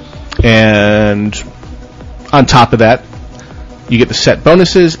 And on top of that, you get the set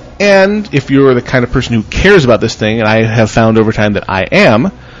bonuses. And if you're the kind of person who cares about this thing, and I have found over time that I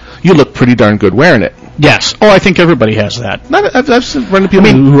am, you look pretty darn good wearing it. Yes. Oh, I think everybody has that. I've run into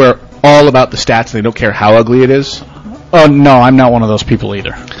people who are all about the stats and they don't care how ugly it is. Oh, no, I'm not one of those people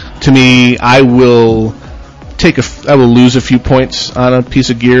either. To me, I will lose a few points on a piece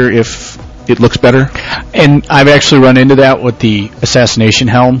of gear if it looks better. And I've actually run into that with the Assassination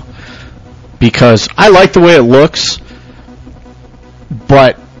Helm because I like the way it looks,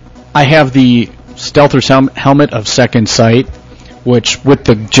 but I have the Stealther's helmet of Second Sight, which with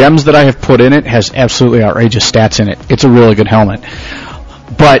the gems that I have put in it has absolutely outrageous stats in it. It's a really good helmet.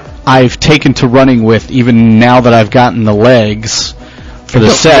 But I've taken to running with, even now that I've gotten the legs for the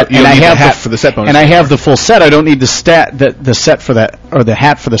set, and I have the hat for the set bonus, and I have the full set. I don't need the set for that, or the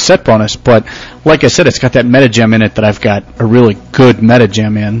hat for the set bonus. But like I said, it's got that meta gem in it that I've got a really good meta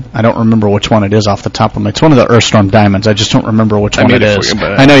gem in. I don't remember which one it is off the top of my. It's one of the Earthstorm diamonds. I just don't remember which one it is.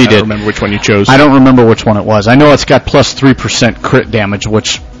 I know you did. I don't remember which one you chose. I don't remember which one it was. I know it's got plus 3% crit damage,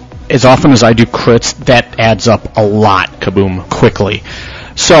 which as often as I do crits, that adds up a lot. Kaboom. Quickly.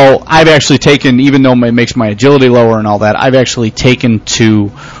 So I've actually taken, even though it makes my agility lower and all that, I've actually taken to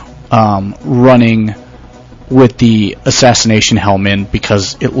running with the Assassination Helm in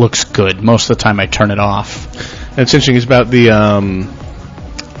because it looks good. Most of the time I turn it off. And it's interesting, it's about the, I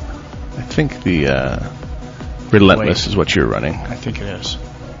think the Relentless is what you're running. I think it is.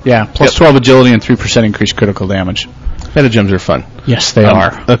 Yeah, plus 12 agility and 3% increased critical damage. Metagems are fun. Yes, they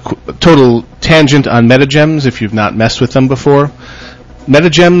are. A total tangent on metagems, if you've not messed with them before.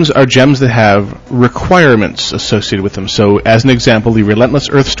 Metagems are gems that have requirements associated with them. So, as an example, the Relentless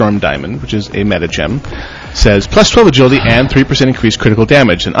Earthstorm Diamond, which is a metagem, says plus 12 agility and 3% increased critical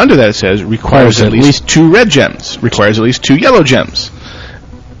damage. And under that it says requires at least 2 red gems, requires at least 2 yellow gems.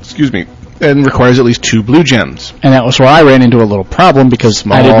 And requires at least 2 blue gems. And that was where I ran into a little problem because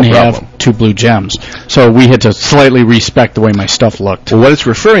I didn't have 2 blue gems. So we had to slightly respec the way my stuff looked. Well, what it's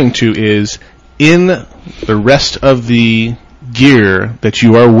referring to is in the rest of the gear that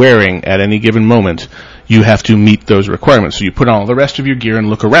you are wearing at any given moment, you have to meet those requirements. So you put on all the rest of your gear and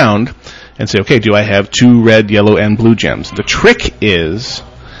look around and say, okay, do I have 2 red, yellow, and blue gems? The trick is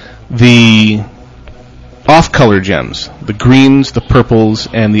the off-color gems, the greens, the purples,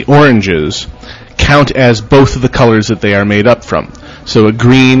 and the oranges, count as both of the colors that they are made up from. So a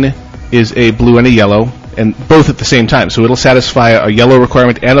green is a blue and a yellow, and both at the same time. So it'll satisfy a yellow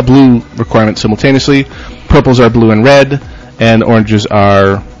requirement and a blue requirement simultaneously. Purples are blue and red, and oranges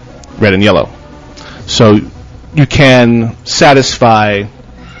are red and yellow. So you can satisfy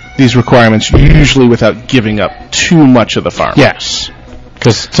these requirements usually without giving up too much of the farm. Yes.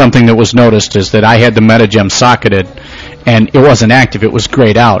 Because something that was noticed is that I had the metagem socketed, and it wasn't active. It was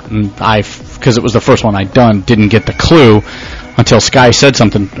grayed out, and because it was the first one I'd done, didn't get the clue until Sky said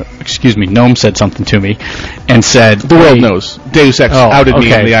something. Gnome said something to me, and said, The world knows. Deus Ex outed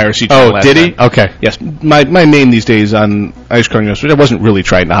me on the IRC channel last did he? time. Okay. Yes. My main these days on Irish Core News, which I wasn't really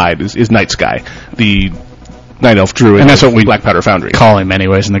trying to hide, is Night Sky, the Night Elf Druid, and that's what we Black Powder Foundry call him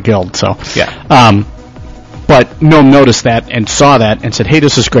anyways in the guild. So yeah. But Gnome noticed that and saw that and said, "Hey,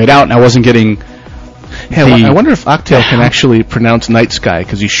 this is grayed out," and I wasn't getting. Hey, I wonder if Octail can actually pronounce Night Sky,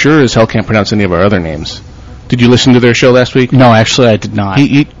 because he sure as hell can't pronounce any of our other names. Did you listen to their show last week? No, actually, I did not.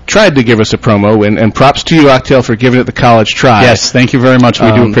 He tried to give us a promo, and props to you, Octail, for giving it the college try. Yes, thank you very much. We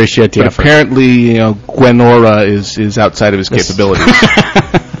do appreciate the but effort. Apparently, Gwenora is outside of his capabilities.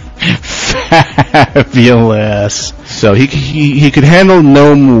 Fabulous. So he could handle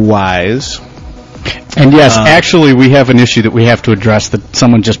Gnome Wise. And yes, actually, we have an issue that we have to address that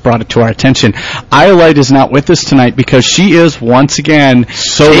someone just brought it to our attention. Iolite is not with us tonight because she is, once again,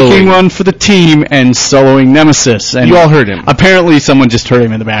 taking one for the team and soloing Nemesis. And you all heard him. Apparently, someone just heard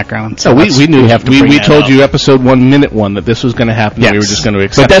him in the background. So we knew. We told up. you episode 1 minute 1 that this was going to happen. Yes. We were just going to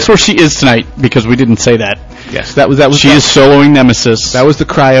accept But that's where she is tonight because we didn't say that. Yes, that was. She is soloing Nemesis. That was the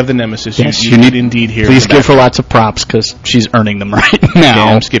cry of the Nemesis. Yes, you need indeed hear. Please give her lots of props because she's earning them right now.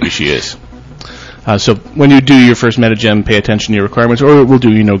 Damn skippy she is. So when you do your first metagem, pay attention to your requirements, or it will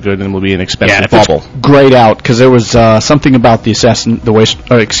do you no good and it will be an expensive bauble. It's grayed out because there was something about the assassination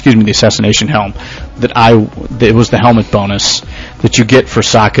helm that it was the helmet bonus that you get for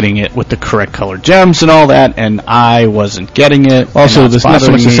socketing it with the correct colored gems and all that, and I wasn't getting it. Also, there's not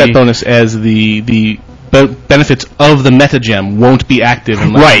so much the set bonus as the benefits of the metagem won't be active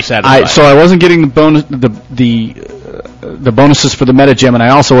unless you're satisfied. So I wasn't getting the bonus, the bonuses for the metagem, and I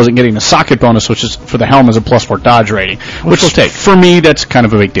also wasn't getting the socket bonus, which is for the helm as a +4 dodge rating, which will take. For me, that's kind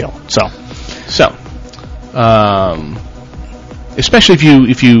of a big deal. So, especially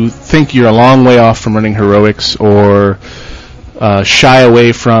if you think you're a long way off from running heroics or shy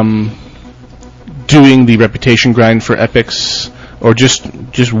away from doing the reputation grind for epics, or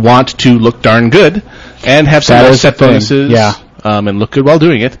just want to look darn good and have some set bonuses, and look good while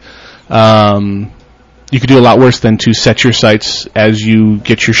doing it. You could do a lot worse than to set your sights as you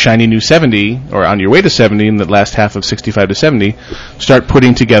get your shiny new 70, or on your way to 70 in the last half of 65 to 70, start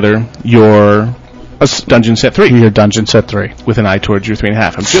putting together your dungeon set 3. Your dungeon set 3. With an eye towards your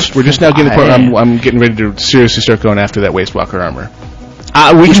 3.5. We're just now getting I'm getting ready to seriously start going after that Waste Walker armor.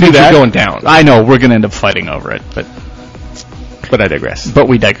 We can do that. Going down. I know, we're going to end up fighting over it, but I digress. But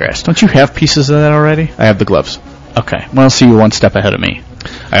we digress. Don't you have pieces of that already? I have the gloves. Okay. Well, see you one step ahead of me.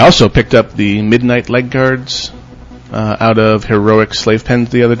 I also picked up the Midnight Leg Guards out of Heroic Slave Pens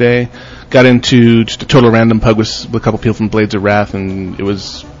the other day. Got into just a total random pug with a couple people from Blades of Wrath, and it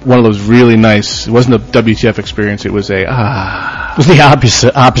was one of those really nice. It wasn't a WTF experience. It was it was the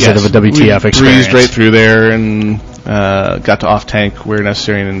opposite of a WTF experience. We breezed right through there and got to off tank where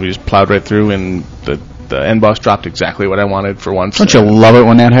necessary, and we just plowed right through, and the end boss dropped exactly what I wanted for once. Don't you love it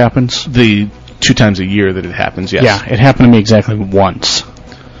when that happens? The 2 times a year that it happens, yes. Yeah, it happened to me exactly once.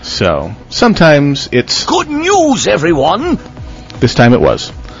 So, sometimes it's... Good news, everyone! This time it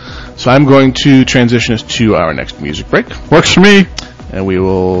was. So I'm going to transition us to our next music break. Works for me. And we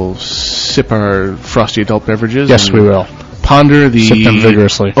will sip our frosty adult beverages. Yes, we will. Ponder the... Sip them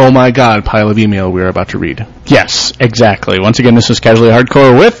vigorously. Oh my god pile of email we're about to read. Yes, exactly. Once again, this is Casually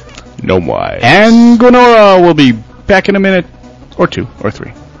Hardcore with... Gnome Wise. And Gwenora will be back in a minute. Or 2, or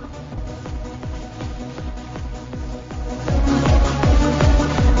 3.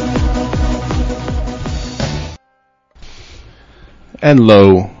 And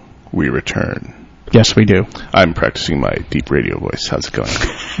lo, we return. Yes, we do. I'm practicing my deep radio voice. How's it going?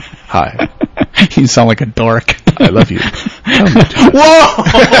 Hi. You sound like a dork. I love you.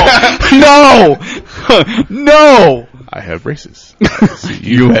 Whoa! No! No! I have braces.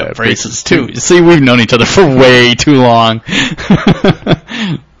 You have braces too. See, we've known each other for way too long.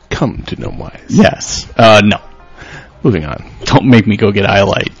 Come to Gnome Wise. Yes. No. Moving on. Don't make me go get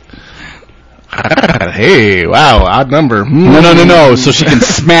Iolite. Hey, wow, odd number. No, so she can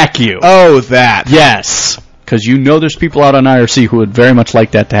smack you. Oh, that. Yes. Because you know there's people out on IRC who would very much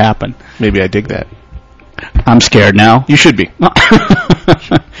like that to happen. Maybe I dig that. I'm scared now. You should be. Move a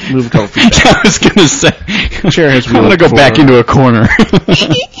couple feet back. I was going to say. Chair has I'm going to go back into a corner.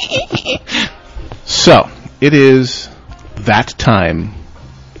 So, it is that time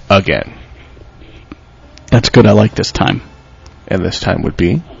again. That's good. I like this time. And this time would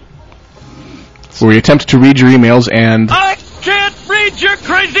be... where we attempt to read your emails and... I can't read your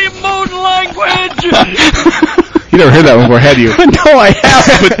crazy moon language! You never heard that one before, had you? No, I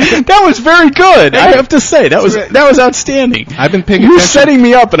have, but that was very good. I have to say that was outstanding. I've been paying You were attention. setting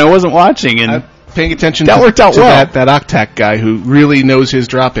me up, and I wasn't watching, and I'm paying attention That to, worked out to well. that Octac guy who really knows his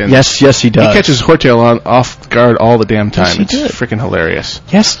drop-in. yes, he does. He catches Hortail off guard all the damn time. Yes, he It's did. freaking hilarious.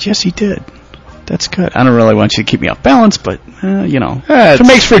 Yes, he did. That's good. I don't really want you to keep me off balance, but if It's- it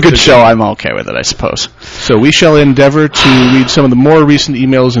makes for a good show, I'm okay with it, I suppose. So we shall endeavor to read some of the more recent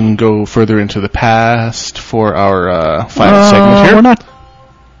emails and go further into the past for our final segment here. We're not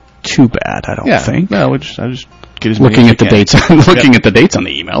too bad, I don't think. No, I just get as many Looking as at the we can. dates, looking at the dates on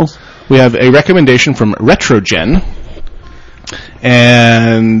the emails. We have a recommendation from Retrogen,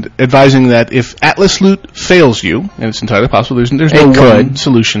 and advising that if Atlas Loot fails you, and it's entirely possible, there's no It one could.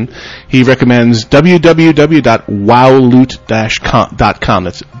 solution, he recommends www.wowloot.com.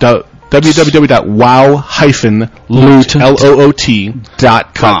 That's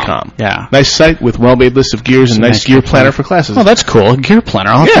www.wow-loot.com. Yeah. Nice site with well-made list of gears and a nice nice gear gear planner planner. for classes. Oh, that's cool. Gear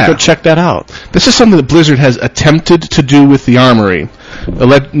planner. I'll have Yeah. to go check that out. This is something that Blizzard has attempted to do with the Armory.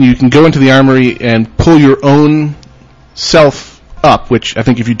 You can go into the Armory and pull your own self up, which I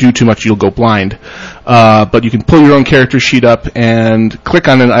think if you do too much, you'll go blind. But you can pull your own character sheet up and click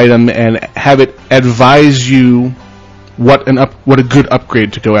on an item and have it advise you what a good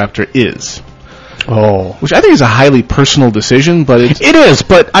upgrade to go after is. Oh. Which I think is a highly personal decision, but it's... It is,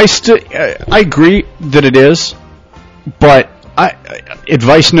 but I agree that it is, but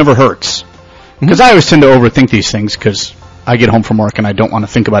advice never hurts. Because I always tend to overthink these things because I get home from work and I don't want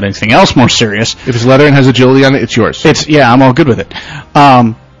to think about anything else more serious. If it's leather and has agility on it, it's yours. I'm all good with it.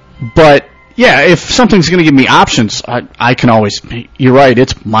 But yeah, if something's going to give me options, I can always. You're right.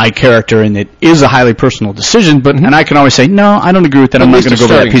 It's my character, and it is a highly personal decision. But and I can always say, no, I don't agree with that. I'm not least going to a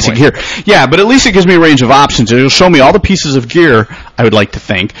go with that starting piece of gear. Yeah, but at least it gives me a range of options. It'll show me all the pieces of gear. I would like to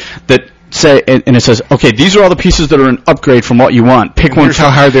think that say, and it says, okay, these are all the pieces that are an upgrade from what you want. Pick one. Here's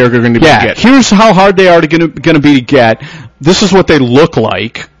how hard they're going to be to get. Here's how hard they are going to be to get. This is what they look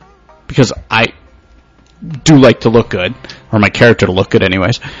like, because I do like to look good, or my character to look good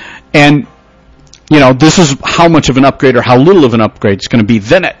anyways. And, this is how much of an upgrade or how little of an upgrade it's going to be.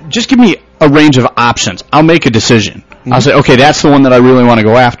 Then just give me a range of options. I'll make a decision. Mm-hmm. I'll say, okay, that's the one that I really want to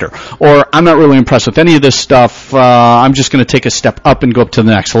go after. Or I'm not really impressed with any of this stuff. I'm just going to take a step up and go up to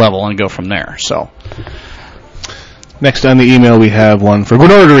the next level and go from there. So, Next on the email, we have one for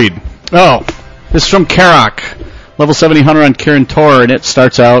Gwenora to read. oh, this is from Karok, level 70 hunter on Kirin Tor, and it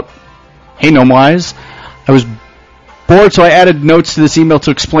starts out, hey, Gnomewise, I was bored, so I added notes to this email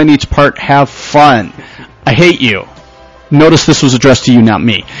to explain each part. Have fun. I hate you. Notice this was addressed to you, not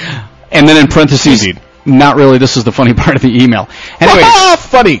me. And then in parentheses, Indeed. not really, this is the funny part of the email.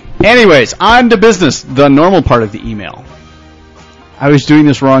 Anyways, on to business, the normal part of the email. I was doing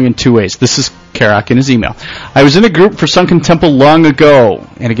this wrong in two ways. This is Karok in his email. I was in a group for Sunken Temple long ago,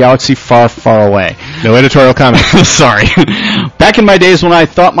 in a galaxy far, far away. No editorial comment. Sorry. Back in my days when I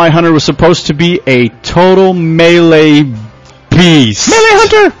thought my hunter was supposed to be a total melee beast. Melee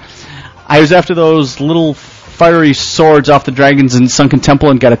hunter! I was after those little fiery swords off the dragons in Sunken Temple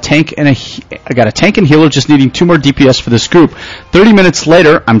and got a tank and healer, just needing 2 more DPS for this group. 30 minutes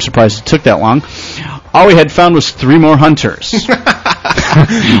later, I'm surprised it took that long, all we had found was 3 more hunters.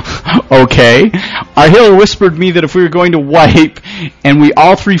 Okay. Our healer whispered me that if we were going to wipe and we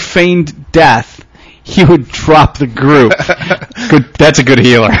all 3 feigned death, he would drop the group. Good. That's a good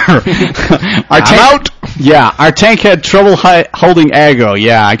healer. Our tank had trouble holding aggro.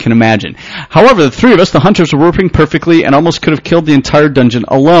 Yeah, I can imagine. However, the 3 of us, the hunters, were working perfectly and almost could have killed the entire dungeon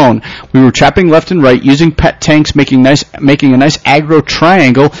alone. We were trapping left and right, using pet tanks, making a nice aggro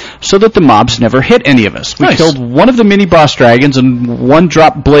triangle so that the mobs never hit any of us. We killed one of the mini boss dragons and 1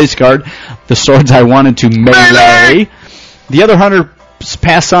 dropped Blaze Guard, the swords I wanted to melee. The other hunter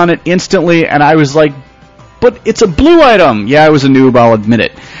passed on it instantly, and I was like, but it's a blue item. Yeah, I was a noob, I'll admit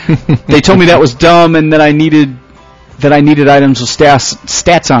it. They told me that was dumb and that I needed items with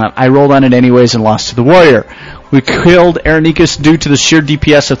stats on it. I rolled on it anyways and lost to the warrior. We killed Erenikus due to the sheer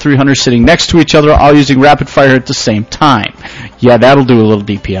DPS of 3 hunters sitting next to each other, all using rapid fire at the same time. Yeah, that'll do a little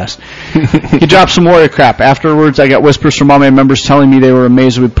DPS. He dropped some warrior crap. Afterwards, I got whispers from all my members telling me they were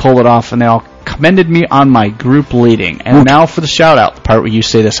amazed we pulled it off, and they all commended me on my group leading. And now for the shout-out, the part where you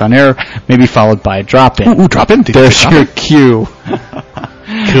say this on air, maybe followed by a drop-in. Drop-in. There's your cue.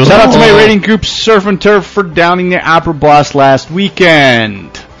 Shout out to my rating group, Surf and Turf, for downing the Opera Boss last weekend.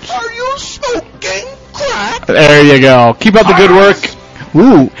 Are you smoking crack? There you go. Keep up the good work.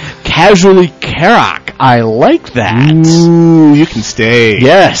 Ooh, Casually Karok. I like that. Ooh, you can stay.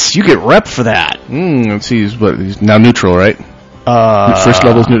 Yes, you get rep for that. Let's see. He's now neutral, right? First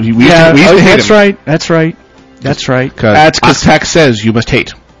level's neutral. We used to hate that's him. right. That's right. That's right. Because Octac says you must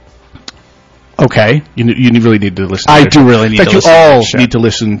hate. Okay. You really need to listen to I their do show. really need In fact, to listen to you all their show. need to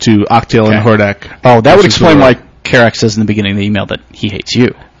listen to Octail and Hordak. Oh, that would Listen to explain the- why Karak says in the beginning of the email that he hates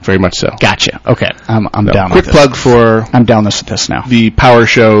you. Very much so. Gotcha. Okay. I'm down Quick with this. plug for I'm down with this now. the Power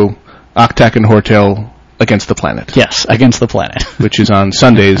Show, Octac and Hortail Against the Planet, Yes, Against the Planet. which is on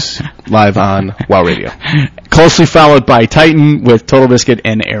Sundays live on WoW Radio. Closely followed by Titan with Total Biscuit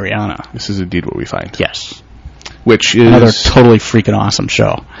and Ariana. This is indeed what we find. Yes. Which is Another totally freaking awesome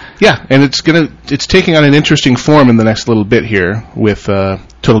show. yeah, and it's taking on an interesting form in the next little bit here with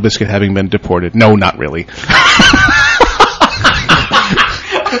Total Biscuit having been deported. No, not really.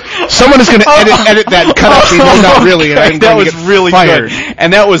 Someone is going to edit that and cut out the no, not really, and I'm that going was to get really fired. good.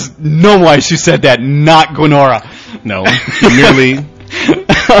 And that was Gnomewise who said that, not Gwenora. No, merely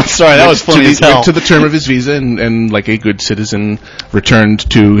I'm sorry, that was funny as hell. went to the term of his visa and like a good citizen, returned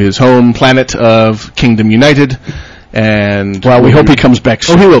to his home planet of Kingdom United. And Well, we hope he comes back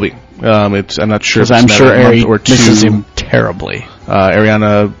soon. Oh, he will be. I'm not sure. Because if I'm it's sure another month Ari or two. misses him terribly.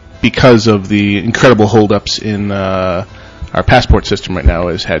 Ariana, because of the incredible holdups in our passport system right now,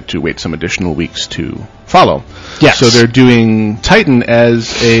 has had to wait some additional weeks to follow. Yes. So they're doing Titan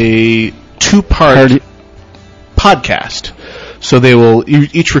as a two-part podcast. So they will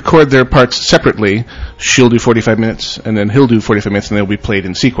each record their parts separately. She'll do 45 minutes, and then he'll do 45 minutes, and they'll be played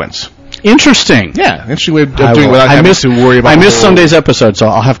in sequence. Interesting. Yeah, interesting way of doing it without having to worry about I missed the whole- Sunday's episode, so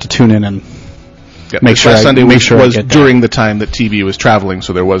I'll have to tune in and make sure last Sunday was I get during the time that TV was traveling,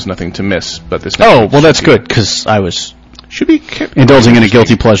 so there was nothing to miss. But this next Oh, week well, that's should be- good, because I was Should be indulging in a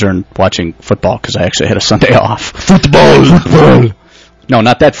guilty pleasure in watching football, because I actually had a Sunday off. Football! No,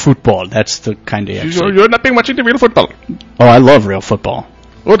 not that football. That's the kind of actually. You're not being watching the real football. Oh, I love real football.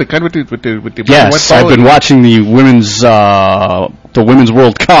 Oh, the kind with the Yes, white I've ball been watching the women's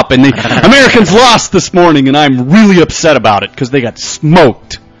World Cup, and the Americans lost this morning, and I'm really upset about it because they got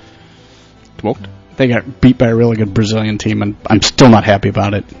smoked. smoked. They got beat by a really good Brazilian team, and I'm still not happy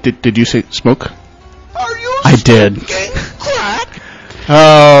about it. Did you say smoke? I did.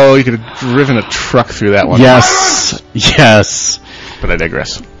 Oh, you could have driven a truck through that one. Yes. Yes. But I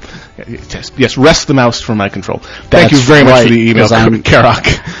digress. Yes, rest the mouse from my control. Thank you That's very much right, for the email, 'cause I'm-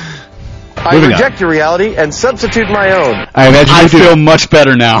 Karok. I Moving reject your reality and substitute my own. I imagine I you do. feel much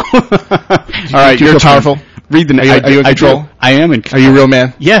better now. All right, Do you you're feel powerful? Read the. Are you in control? I am in Are control. you a real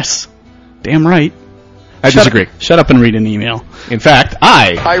man? Yes. Damn right. I disagree. Shut up and read an email. In fact,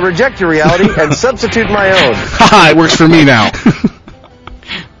 I reject your reality and substitute my own. it works for me now.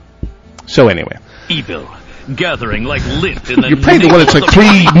 So anyway, Evil, gathering like lint in the you played the one that's like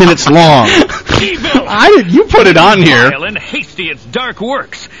 3 minutes long. Evil! You put it on here. Vile and hasty its dark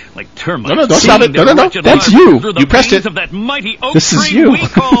works, like termites. No, don't stop it. seeing their No. wretched That's larvae you. through the You pressed veins it. Of that mighty oak This is tree you. we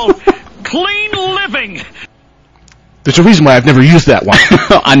call clean living. There's a reason why I've never used that one.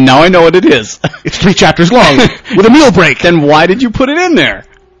 And now I know what it is. It's 3 chapters long with a meal break. Then why did you put it in there?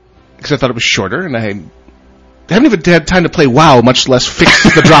 Because I thought it was shorter, and I haven't even had time to play WoW, much less fix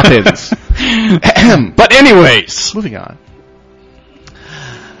the drop-ins. But anyways, Moving on.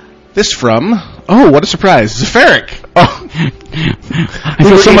 This from, what a surprise, Zephyric. I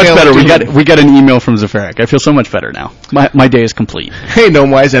feel so much better. We got an email from Zephyric. I feel so much better now. My day is complete. Hey,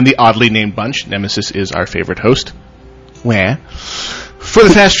 Gnomewise and the oddly named bunch. Nemesis is our favorite host. Where? For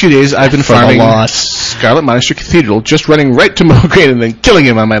the past few days, I've been For the farming loss. Scarlet Monastery Cathedral, just running right to Mograine and then killing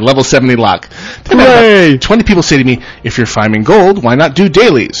him on my level 70 lock. Then I had about 20 people say to me, if you're farming gold, why not do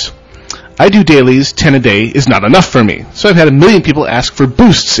dailies? I do dailies, 10 a day is not enough for me. So I've had 1 million people ask for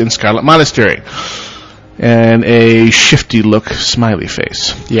boosts in Scarlet Monastery. And a shifty look smiley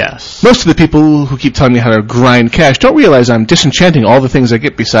face. Yes. Most of the people who keep telling me how to grind cash don't realize I'm disenchanting all the things I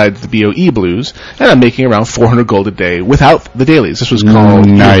get besides the BOE blues, and I'm making around 400 gold a day without the dailies. This was called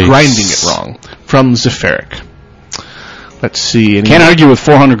Nice. You're Grinding It Wrong from Zephyric. Let's see. Can't argue with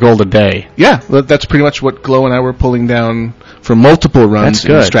 400 gold a day. Yeah, that's pretty much what Glow and I were pulling down for multiple runs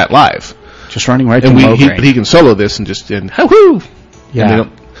That's good. in Strat Live. Just running right And to Mograine. he can solo this and just, whoo! Yeah.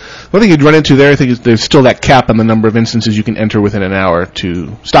 One thing you'd run into there, I think, is there's still that cap on the number of instances you can enter within an hour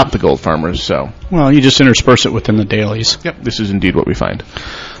to stop the gold farmers, so... Well, you just intersperse it within the dailies. Yep, this is indeed what we find.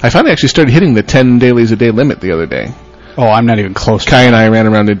 I finally actually started hitting the 10 dailies a day limit the other day. Oh, I'm not even close to Kai and I ran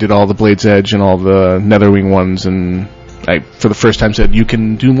around and did all the Blade's Edge and all the Netherwing ones, and I, for the first time, said, you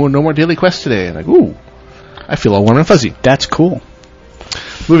can do no more daily quests today. And ooh, I feel all warm and fuzzy. That's cool.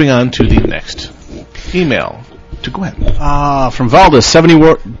 Moving on to the next email. to Gwen. From Valdez, 70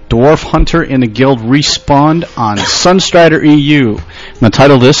 Dwarf Hunter in the guild respawned on Sunstrider EU. And the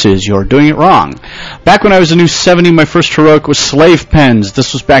title of this is You're Doing It Wrong. Back when I was a new 70, my first heroic was Slave Pens.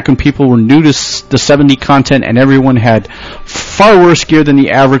 This was back when people were new to the 70 content and everyone had far worse gear than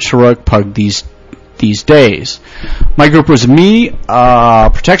the average heroic pug these days. My group was me,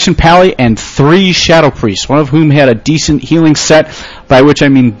 Protection Pally, and 3 Shadow Priests, one of whom had a decent healing set, by which I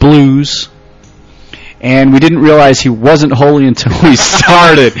mean blues. And we didn't realize he wasn't holy until we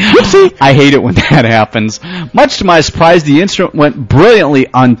started. I hate it when that happens. Much to my surprise, the instrument went brilliantly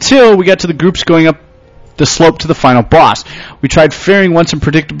until we got to the groups going up the slope to the final boss. We tried fairing once and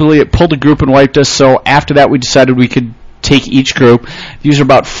predictably it pulled a group and wiped us, so after that we decided we could take each group. These are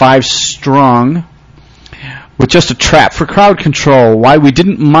about 5 strong with just a trap for crowd control. Why we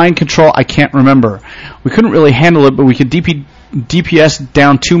didn't mind control, I can't remember. We couldn't really handle it, but we could DPS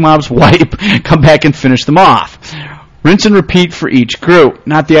down 2 mobs, wipe, come back and finish them off. Rinse and repeat for each group.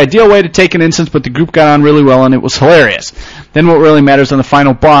 Not the ideal way to take an instance, but the group got on really well and it was hilarious. Then what really matters on the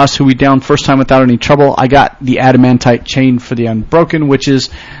final boss, who we downed first time without any trouble, I got the adamantite chain for the unbroken, which is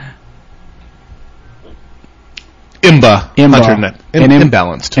Hunter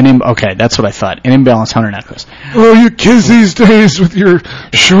imbalanced. Okay, that's what I thought. An imbalanced hunter necklace. Oh, you kids these days with your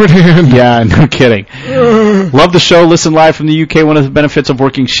shorthand. Yeah, no kidding. Love the show. Listen live from the UK. One of the benefits of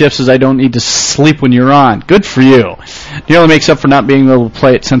working shifts is I don't need to sleep when you're on. Good for you. Nearly makes up for not being able to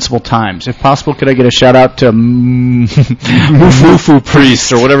play at sensible times. If possible, could I get a shout out to Mufu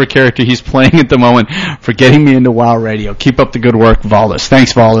Priest or whatever character he's playing at the moment for getting me into WoW Radio. Keep up the good work, Valdez.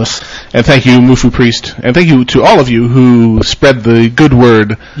 Thanks, Valdez. And thank you, Mufu Priest. And thank you to all of you who spread the good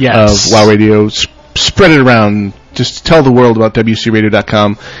word of WoW Radio. Spread it around. Just tell the world about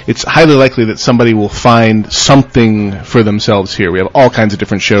WCRadio.com. It's highly likely that somebody will find something for themselves here. We have all kinds of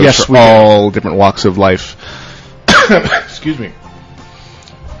different shows for all different walks of life. Excuse me.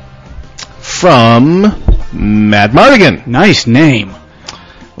 From Mad Mardigan. Nice name.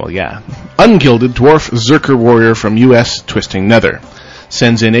 Well, yeah. Ungilded Dwarf Zerker Warrior from U.S. Twisting Nether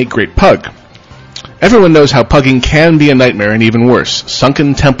sends in a great pug. Everyone knows how pugging can be a nightmare and even worse.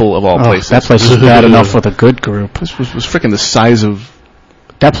 Sunken Temple of all places. That place was bad enough with a good group. This was freaking the size of...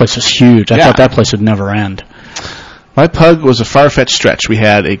 That place was huge. I thought that place would never end. My pug was a far-fetched stretch. We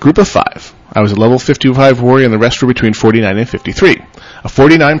had a group of 5. I was a level 55 warrior and the rest were between 49 and 53. A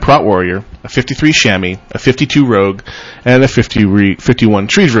 49 prot warrior, a 53 chamois, a 52 rogue, and a 51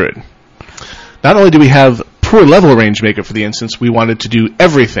 tree druid. Not only do we have poor level range makeup for the instance, we wanted to do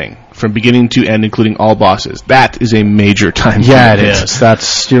everything from beginning to end, including all bosses. That is a major time. Yeah, it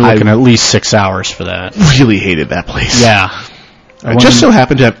is. You're looking at least 6 hours for that. Really hated that place. Yeah. I just so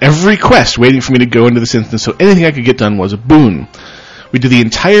happened to have every quest waiting for me to go into this instance, so anything I could get done was a boon. We did the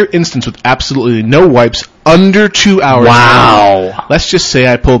entire instance with absolutely no wipes, under 2 hours. Wow. Let's just say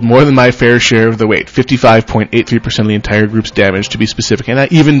I pulled more than my fair share of the weight, 55.83% of the entire group's damage, to be specific, and I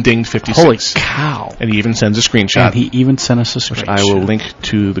even dinged 56. Holy cow. And he even sends a screenshot. And he even sent us a screenshot. Which I will link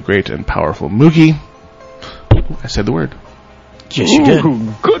to the great and powerful Moogie. Ooh, I said the word. Yes, you did.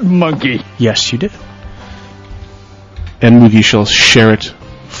 Good monkey. Yes, you did. And Moogie shall share it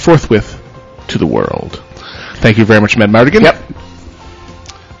forthwith to the world. Thank you very much, Mad Mardigan. Yep.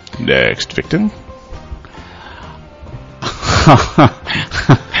 Next victim.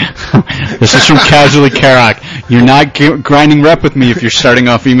 This is from Casually Karak. You're not grinding rep with me if you're starting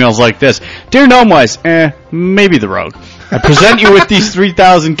off emails like this. Dear Gnomewise, maybe the rogue. I present you with these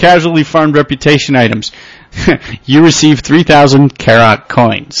 3,000 casually farmed reputation items. You receive 3,000 Karak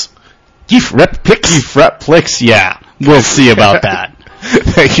coins. Gif rep plix, yeah. We'll see about that.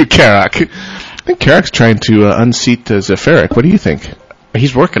 Thank you, Karak. I think Karak's trying to unseat Zephyric. What do you think?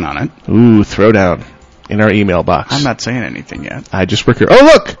 He's working on it. Ooh, throwdown in our email box. I'm not saying anything yet. I just work here. Oh,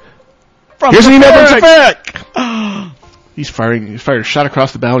 look! Here's an email from Zephyric! He's fired a shot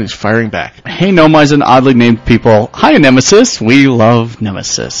across the bow and he's firing back. Hey, Gnomewise and oddly named people. Hi, Nemesis. We love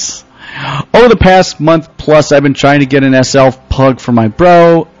Nemesis. Over the past month plus, I've been trying to get an SL pug for my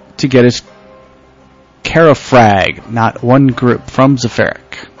bro to get his Carafrag, not one group, from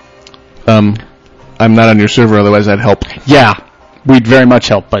Zephyric. I'm not on your server, otherwise I'd help. Yeah, we'd very much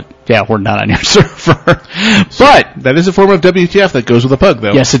help, but yeah, we're not on your server. But that is a form of WTF that goes with a pug,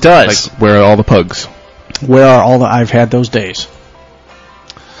 though. Yes, it does. Like, where are all the pugs? Where are all the... I've had those days.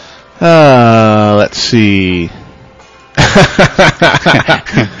 Let's see.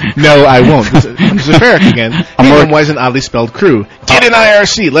 No, I won't. Zephyric again. Gnomewise and oddly spelled crew. Get an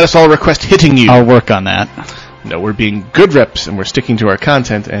IRC. Let us all request hitting you. I'll work on that. No, we're being good reps, and we're sticking to our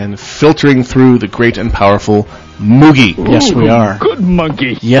content and filtering through the great and powerful Moogie. Yes, we are. Good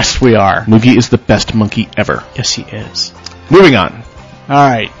monkey. Yes, we are. Moogie is the best monkey ever. Yes, he is. Moving on. All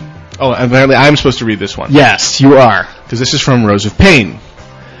right. Oh, apparently I'm supposed to read this one. Yes, you are. Because this is from Rose of Pain.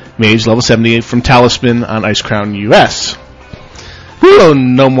 Mage level 78 from Talisman on Ice Crown US. Hello,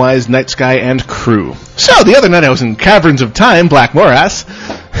 Gnomewise, Night Sky, and crew. So, the other night I was in Caverns of Time, Black Morass.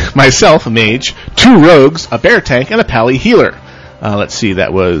 Myself, a mage, 2 rogues, a bear tank, and a pally healer. Let's see,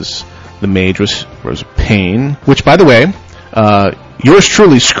 that was... The mage was Rose of Pain, which, by the way, yours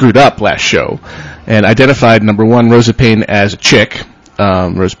truly screwed up last show and identified, number 1, Rose of Pain as a chick.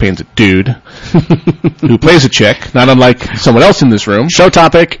 Rose of Pain's a dude who plays a chick, not unlike someone else in this room. Show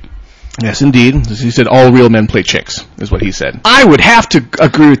topic. Yes, indeed. He said all real men play chicks, is what he said. I would have to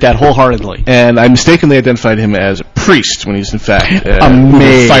agree with that wholeheartedly. And I mistakenly identified him as a priest when he's in fact a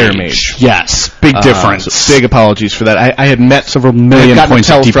mage. Fire mage. Yes, big difference. So big apologies for that. I had met several million points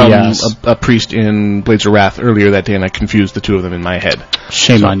of DPS from a priest in Blades of Wrath earlier that day, and I confused the two of them in my head.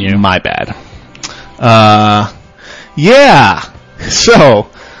 Shame on you. My bad. Yeah. So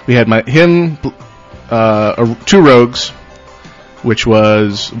we had 2 rogues. Which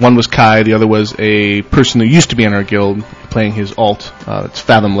was, one was Kai, the other was a person who used to be in our guild, playing his alt. It's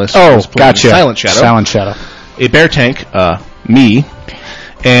Fathomless. Oh, gotcha. Silent Shadow. Silent Shadow. A bear tank, me,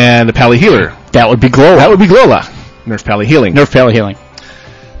 and a pally healer. That would be Glola. That would be Glola. Nerf pally healing. Nerf pally healing.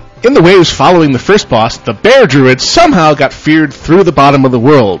 In the waves following the first boss, the bear druid somehow got feared through the bottom of the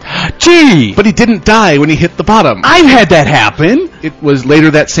world. Gee! But he didn't die when he hit the bottom. I've had that happen. It was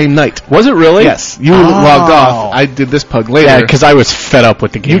later that same night. Was it really? Yes. You logged off. I did this pug later. Yeah, because I was fed up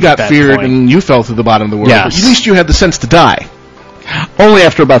with the game. You got at that feared point. and you fell through the bottom of the world. Yes. But at least you had the sense to die. Only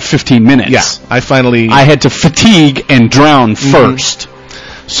after about 15 minutes. Yeah. I had to fatigue and drown first.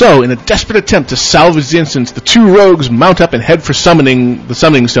 So, in a desperate attempt to salvage the instance, the 2 rogues mount up and head for the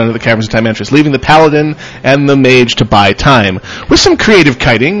summoning stone of the Caverns of Time entrance, leaving the paladin and the mage to buy time. With some creative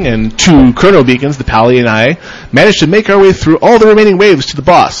kiting and 2 chrono beacons, the pally and I managed to make our way through all the remaining waves to the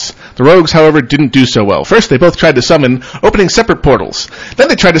boss. The rogues, however, didn't do so well. First, they both tried to summon, opening separate portals. Then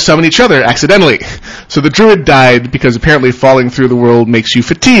they tried to summon each other accidentally. So the druid died because apparently falling through the world makes you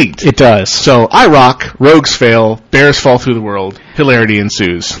fatigued. It does. So I rock, rogues fail, bears fall through the world, hilarity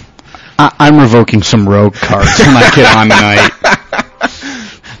ensues. I'm revoking some rogue cards when I get on tonight.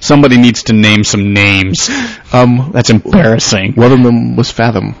 Somebody needs to name some names. That's embarrassing. One of them was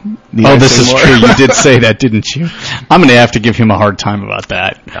Fathom. This is true. You did say that, didn't you? I'm going to have to give him a hard time about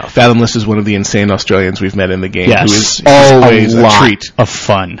that. No, Fathomless is one of the insane Australians we've met in the game. Yes. Who is always a treat of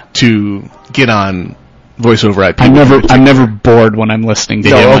fun to get on voiceover IP. I'm never bored when I'm listening to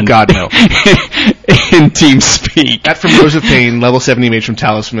him. Oh God, no. In TeamSpeak. That from Rose of Pain, level 70 mage from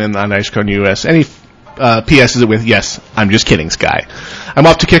Talisman on Ice Crown US. Any PS is it with? Yes, I'm just kidding, Sky. I'm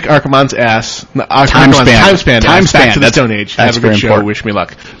off to kick Archimon's ass. Time span back to the Stone Age. Have a good show. Important. Wish me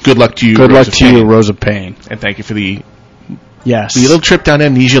luck. Good luck to you. Good luck to you, Rose of Pain. And thank you for the little trip down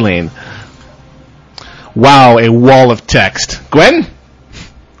Amnesia Lane. Wow, a wall of text. Gwen?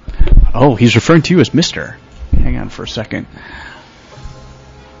 Oh, he's referring to you as Mr. Hang on for a second.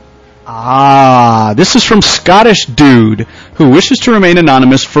 This is from Scottish Dude, who wishes to remain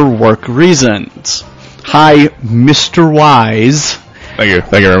anonymous for work reasons. Hi, Mr. Wise. Thank you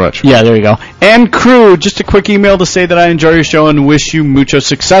very much. Yeah, there you go. And crew, just a quick email to say that I enjoy your show and wish you mucho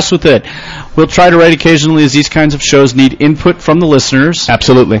success with it. We'll try to write occasionally as these kinds of shows need input from the listeners.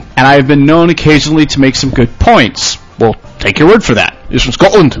 Absolutely. And I have been known occasionally to make some good points. Well, take your word for that. He's from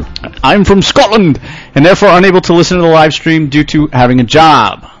Scotland. I'm from Scotland, and therefore unable to listen to the live stream due to having a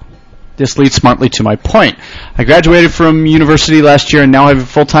job. This leads smartly to my point. I graduated from university last year and now have a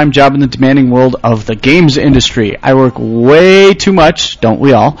full-time job in the demanding world of the games industry. I work way too much, don't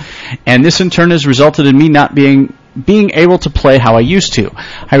we all? And this in turn has resulted in me not being able to play how I used to.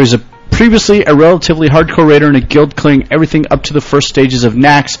 I was previously a relatively hardcore raider in a guild clearing everything up to the first stages of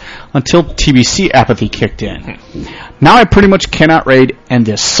Nax until TBC apathy kicked in. Now I pretty much cannot raid, and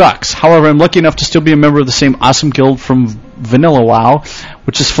this sucks. However, I'm lucky enough to still be a member of the same awesome guild from Vanilla WoW,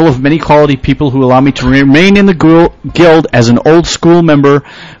 which is full of many quality people who allow me to remain in the guild as an old school member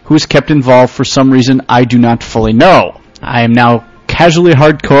who is kept involved for some reason I do not fully know. I am now casually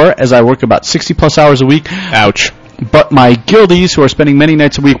hardcore as I work about 60 plus hours a week. Ouch. But my guildies, who are spending many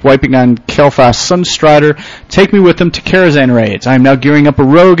nights a week wiping on Kel'Thas Sunstrider, take me with them to Karazhan raids. I am now gearing up a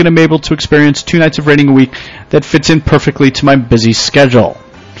rogue and am able to experience 2 nights of raiding a week that fits in perfectly to my busy schedule.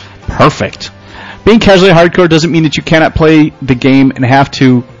 Perfect. Being casually hardcore doesn't mean that you cannot play the game and have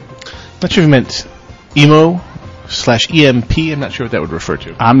to... Not sure if you meant emo /EMP. I'm not sure what that would refer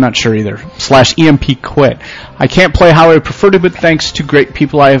to. I'm not sure either. /EMP quit. I can't play how I prefer to, but thanks to great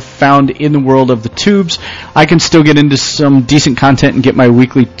people I have found in the world of the tubes, I can still get into some decent content and get my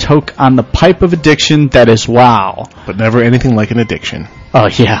weekly toke on the pipe of addiction. That is wow. But never anything like an addiction. Oh,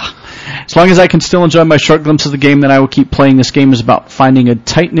 yeah. As long as I can still enjoy my short glimpse of the game, then I will keep playing. This game is about finding a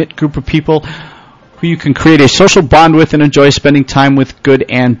tight-knit group of people who you can create a social bond with and enjoy spending time with, good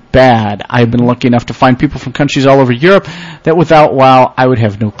and bad. I've been lucky enough to find people from countries all over Europe that without WoW I would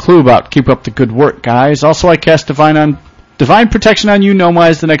have no clue about. Keep up the good work, guys. Also, I cast Divine Protection on you,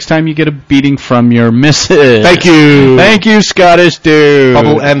 Gnomewise, the next time you get a beating from your missus. Thank you. Thank you, Scottish dude.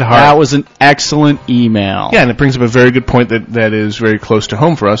 Bubble and heart. That was an excellent email. Yeah, and it brings up a very good point that is very close to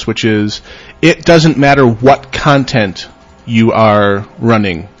home for us, which is it doesn't matter what content you are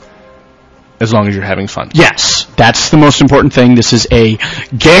running as long as you're having fun. Yes, that's the most important thing. This is a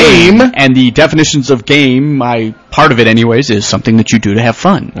game, and the definitions of game, part of it anyways, is something that you do to have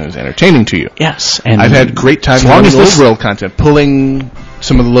fun. It was entertaining to you. Yes. And I've had great time running old world content, pulling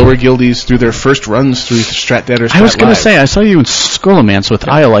some of the lower guildies through their first runs through Strat Dead or Strat I was going to Live. say, I saw you in Skullomance with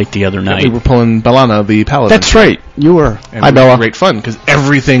Iolite the other night. We were pulling Bellana, the paladin. That's right. You were. And Hi, it was Bella. great fun, because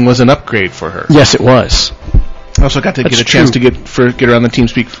everything was an upgrade for her. Yes, it was. I also got to get a chance to get her on the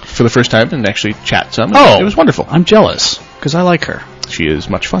TeamSpeak for the first time and actually chat some. Oh, it was wonderful. I'm jealous because I like her. She is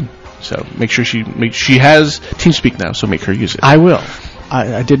much fun. So make sure she has TeamSpeak now. So make her use it. I will.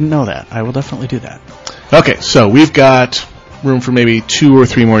 I didn't know that. I will definitely do that. Okay, so we've got room for maybe 2 or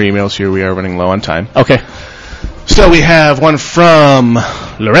 3 more emails here. We are running low on time. Okay. So we have one from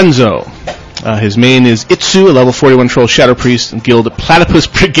Lorenzo. His main is Itsu, a level 41 troll shadow priest, and guild Platypus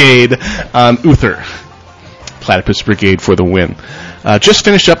Brigade on Uther. Platypus Brigade for the win. Just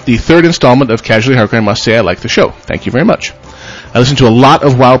finished up the 3rd installment of Casually Hardcore. I must say I like the show. Thank you very much. I listened to a lot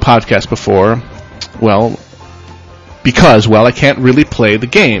of WoW podcasts before. Because I can't really play the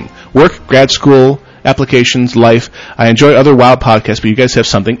game. Work, grad school, applications, life. I enjoy other WoW podcasts, but you guys have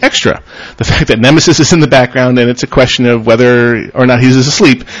something extra. The fact that Nemesis is in the background and it's a question of whether or not he's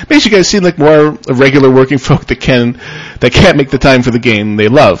asleep makes you guys seem like more regular working folk that can't make the time for the game they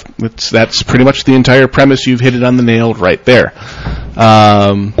love. That's pretty much the entire premise. You've hit it on the nail right there.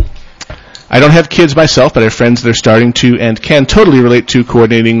 I don't have kids myself, but I have friends that are starting to and can totally relate to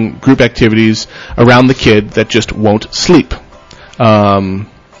coordinating group activities around the kid that just won't sleep.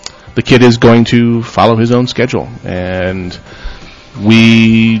 The kid is going to follow his own schedule, and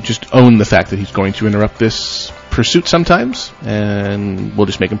we just own the fact that he's going to interrupt this pursuit sometimes, and we'll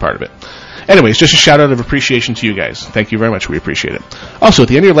just make him part of it. Anyways, just a shout-out of appreciation to you guys. Thank you very much. We appreciate it. Also, at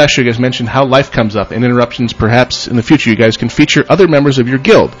the end of your last year, you guys mentioned how life comes up and interruptions. Perhaps in the future, you guys can feature other members of your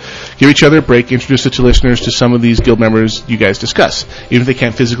guild. Give each other a break, introduce it to listeners to some of these guild members you guys discuss, even if they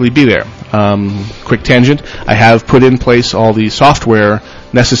can't physically be there. Quick tangent, I have put in place all the software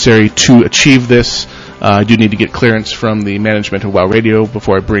necessary to achieve this. I do need to get clearance from the management of WoW Radio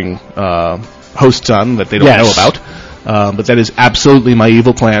before I bring hosts on that they don't know about. But that is absolutely my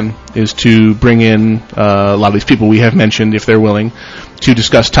evil plan, is to bring in a lot of these people we have mentioned, if they're willing, to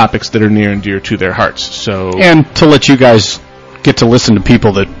discuss topics that are near and dear to their hearts. And to let you guys get to listen to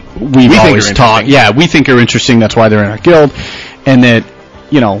people that we've always taught. Yeah, we think are interesting. That's why they're in our guild. And that,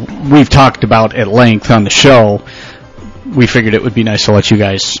 we've talked about at length on the show. We figured it would be nice to let you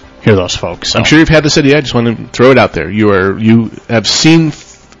guys hear those folks. So. I'm sure you've had this idea. I just want to throw it out there. You have seen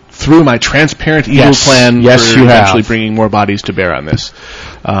through my transparent evil plan for eventually bringing more bodies to bear on this.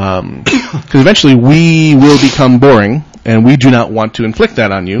 Because eventually we will become boring, and we do not want to inflict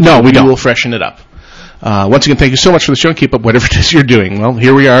that on you. No, we don't. We will freshen it up. Once again, thank you so much for the show, and keep up whatever it is you're doing. Well,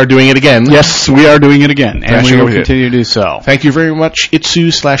 here we are doing it again. Yes, we are doing it again, and we will continue to do so. Thank you very much,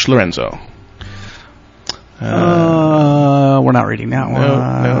 Itsu/Lorenzo. We're not reading that one.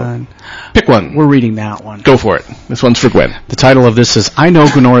 No. Pick one. We're reading that one. Go for it. This one's for Gwen. The title of this is I Know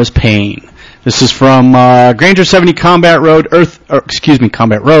Gwynora's Pain. This is from Granger 70 Combat Rogue,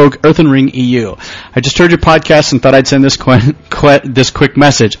 Earthen Ring EU. I just heard your podcast and thought I'd send this quick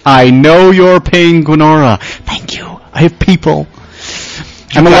message. I know your pain, Gwynora. Thank you. I have people.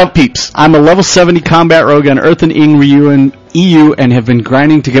 I'm a level 70 combat rogue on Earthen Ring EU and have been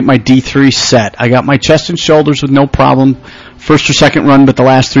grinding to get my D3 set. I got my chest and shoulders with no problem. First or second run, but the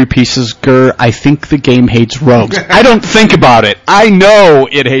last 3 pieces, I think the game hates rogues. I don't think about it. I know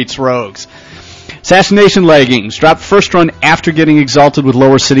it hates rogues. Assassination leggings. Dropped first run after getting exalted with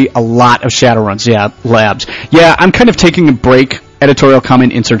Lower City. A lot of Shadow runs. Yeah, Labs. Yeah, I'm kind of taking a break. Editorial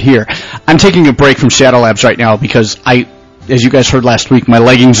comment insert here. I'm taking a break from Shadow Labs right now because as you guys heard last week, my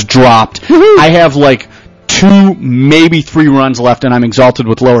leggings dropped. Woo-hoo. I have 2 2, maybe 3 runs left, and I'm exalted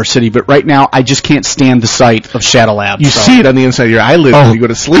with Lower City. But right now, I just can't stand the sight of Shadow Lab. You see it on the inside of your eyelid when you go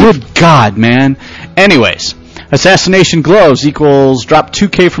to sleep. Good God, man. Anyways, Assassination Glows equals drop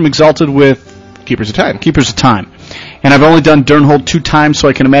 2K from exalted with Keepers of Time. Keepers of Time. And I've only done Durnhold 2 times, so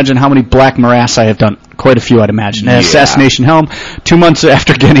I can imagine how many Black Morass I have done. Quite a few, I'd imagine. And Assassination Helm, 2 months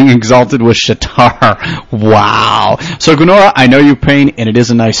after getting exalted with Shatar. Wow. So, Gwenora, I know your pain, and it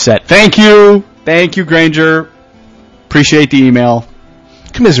is a nice set. Thank you. Thank you, Granger. Appreciate the email.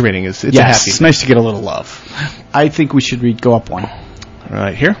 Commiserating it's a yes, happy. It's nice to get a little love. I think we should read Go Up one.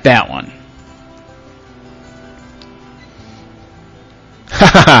 Right here. That one.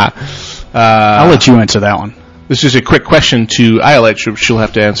 I'll let you answer that one. This is a quick question to Iolite. She'll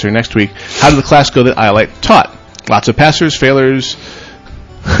have to answer next week. How did the class go that Iolite taught? Lots of passers, failures.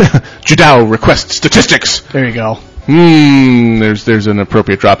 Judao request statistics. There you go. There's an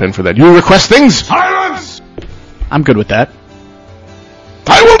appropriate drop-in for that. You request things? Silence! I'm good with that.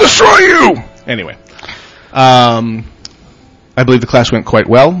 I will destroy you! Anyway. I believe the class went quite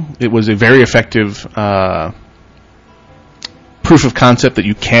well. It was a very effective proof of concept that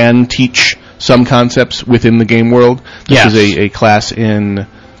you can teach some concepts within the game world. This is a class in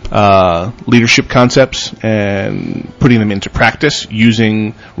leadership concepts and putting them into practice,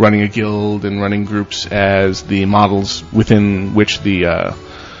 using running a guild and running groups as the models within which the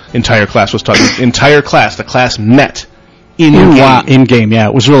entire class was taught. The class met in-game. In-game, yeah.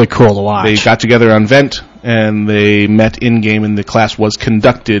 It was really cool to watch. They got together on Vent, and they met in-game, and the class was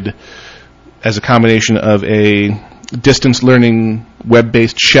conducted as a combination of a distance learning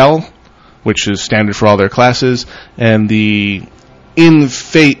web-based shell, which is standard for all their classes, and the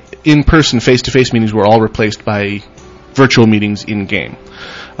in-person face-to-face meetings were all replaced by virtual meetings in-game.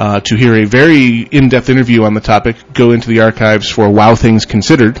 To hear a very in-depth interview on the topic, go into the archives for WoW Things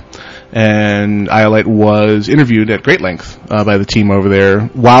Considered, and Iolite was interviewed at great length by the team over there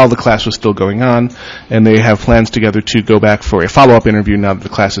while the class was still going on, and they have plans together to go back for a follow-up interview now that the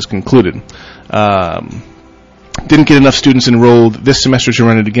class is concluded. Didn't get enough students enrolled this semester to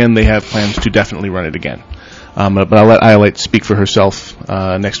run it again. They have plans to definitely run it again. But I'll let Iolite speak for herself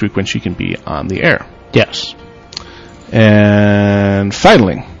next week when she can be on the air. Yes. And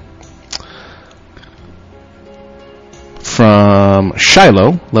finally, from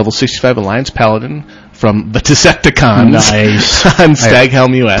Shiloh, level 65 Alliance Paladin, from the Decepticons nice. on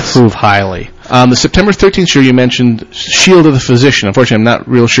Staghelm US. Prove highly. The September 13th show, you mentioned Shield of the Physician. Unfortunately, I'm not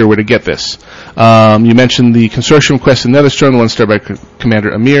real sure where to get this. You mentioned the Consortium quest in Netherstone, 1-star by Commander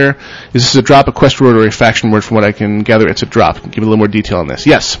Amir. Is this a drop, a quest word, or a faction word? From what I can gather, it's a drop. Give me a little more detail on this.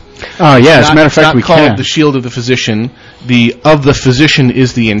 Yes. Yeah, as a matter of fact, we called can. The Shield of the Physician. The of the Physician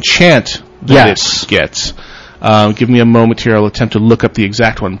is the enchant that it gets. Give me a moment here. I'll attempt to look up the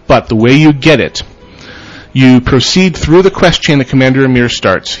exact one. But the way you get it, you proceed through the quest chain that Commander Amir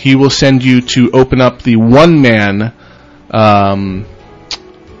starts. He will send you to open up the one-man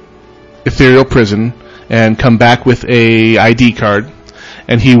ethereal prison and come back with a ID card.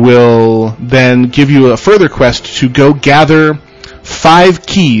 And he will then give you a further quest to go gather 5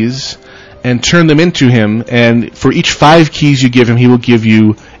 keys and turn them into him. And for each 5 keys you give him, he will give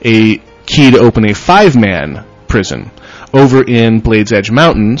you a key to open a 5-man prison over in Blades Edge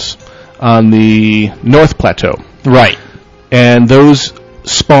Mountains on the North Plateau. Right. And those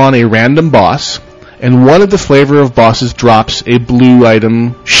spawn a random boss, and one of the flavor of bosses drops a blue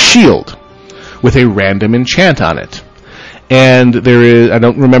item shield with a random enchant on it. And there is, I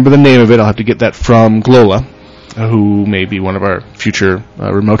don't remember the name of it, I'll have to get that from Glola, who may be one of our future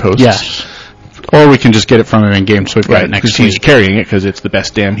remote hosts. Yes. Or we can just get it from him in game, so we've got it next week. He's week. carrying it because it's the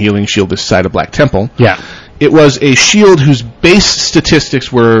best damn healing shield this side of Black Temple. Yeah. It was a shield whose base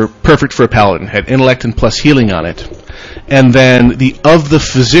statistics were perfect for a paladin, had intellect and plus healing on it. And then the of the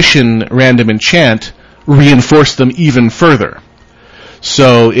Physician random enchant reinforced them even further.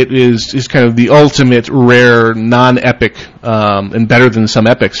 So it is kind of the ultimate rare, non-epic, and better than some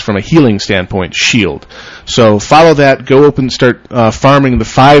epics from a healing standpoint, shield. So follow that, go open, start farming the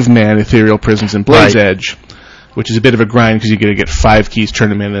 5-man ethereal prisons in Blaze Edge, which is a bit of a grind because you got to get 5 keys, turn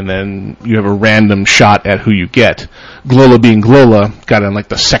them in, and then you have a random shot at who you get. Glola being Glola, got it on like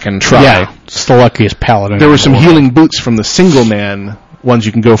the second try. Yeah, it's the luckiest paladin. There were some healing boots from the single-man ones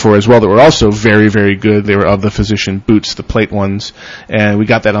you can go for as well that were also very, very good. They were of the Physician boots, the plate ones, and we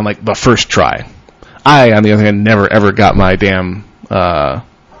got that on like the first try. I, on the other hand, never ever got my damn... I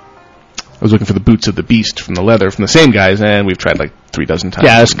was looking for the boots of the beast from the leather from the same guys, and we've tried like 3 dozen times.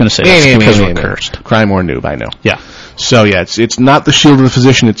 Yeah, I was going to say that's because we're cursed. Crime or noob, I know. Yeah. So yeah, it's not the shield of the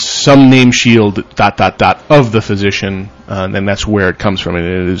Physician, it's some name shield ... of the Physician, and that's where it comes from. And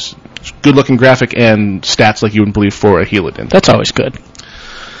it is good-looking graphic and stats like you wouldn't believe for a Helidin. That's always good.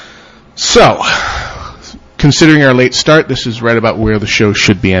 So, considering our late start, this is right about where the show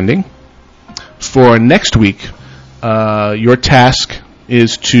should be ending. For next week, your task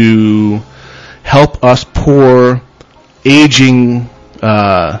is to help us poor, aging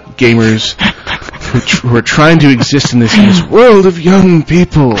gamers who are trying to exist in this world of young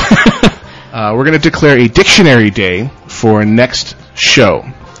people. We're going to declare a dictionary day for next show.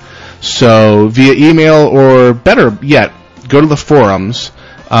 So via email, or better yet, go to the forums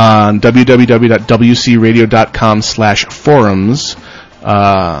on www.wcradio.com/forums.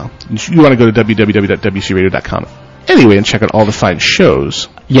 You want to go to www.wcradio.com anyway and check out all the fine shows.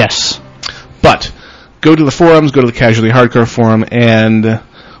 Yes. But go to the forums, go to the Casually Hardcore forum, and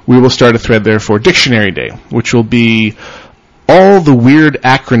we will start a thread there for Dictionary Day, which will be all the weird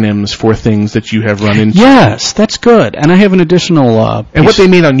acronyms for things that you have run into. Yes, that's good. And I have an additional... and what they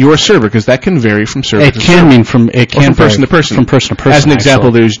mean on your server, because that can vary from server to server. It can mean from person to person. From person to person. As an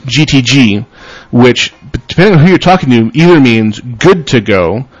example, there's GTG, which, depending on who you're talking to, either means good to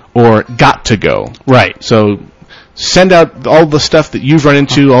go or got to go. Right. So send out all the stuff that you've run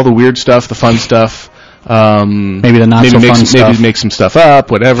into, all the weird stuff, the fun stuff. Maybe the not so fun stuff. Maybe make some stuff up,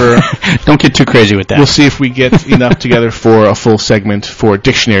 whatever. Don't get too crazy with that. We'll see if we get enough together for a full segment for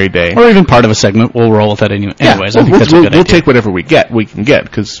Dictionary Day. Or even part of a segment. We'll roll with that anyways. Yeah, I think that's a good idea. We'll take whatever we can get,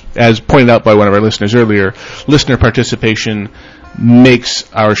 because as pointed out by one of our listeners earlier, listener participation makes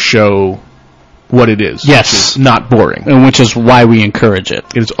our show what it is. Yes. Which is not boring. And which is why we encourage it.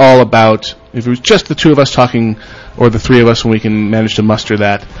 It's all about, if it was just the two of us talking, or the three of us when we can manage to muster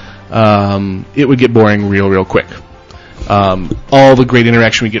that, it would get boring real quick. All the great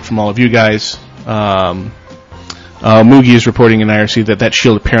interaction we get from all of you guys. Moogie is reporting in IRC that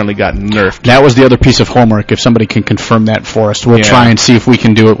shield apparently got nerfed. That was the other piece of homework. If somebody can confirm that for us, we'll try and see if we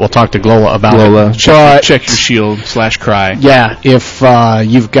can do it. We'll talk to Glola about it. Check your shield /cry. Yeah, if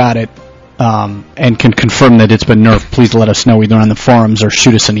you've got it and can confirm that it's been nerfed, please let us know either on the forums or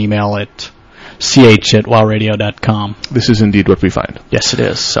shoot us an email at ch@wowradio.com. This is indeed what we find. Yes, it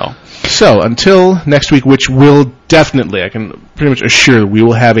is. So until next week, which will definitely, I can pretty much assure, we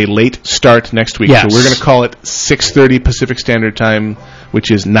will have a late start next week. Yes. So we're going to call it 6:30 Pacific Standard Time,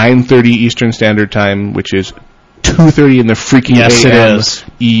 which is 9:30 Eastern Standard Time, which is 2:30 in the freaking yes, AM it is.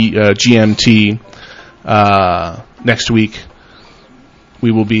 GMT. Next week,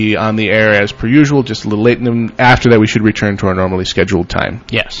 we will be on the air as per usual, just a little late, and then after that we should return to our normally scheduled time.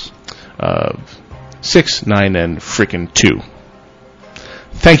 Yes. 6, 9, and frickin' 2.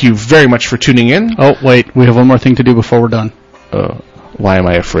 Thank you very much for tuning in. Oh, wait. We have one more thing to do before we're done. Why am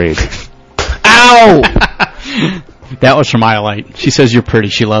I afraid? Ow! That was from Iolite. She says you're pretty.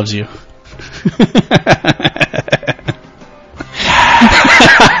 She loves you.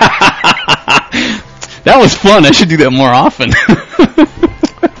 That was fun. I should do that more often.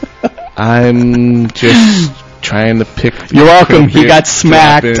 I'm just trying to pick... You're welcome. He got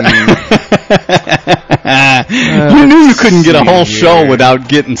smacked. You knew you couldn't get a whole show without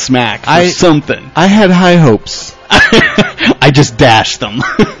getting smacked for something. I had high hopes. I just dashed them.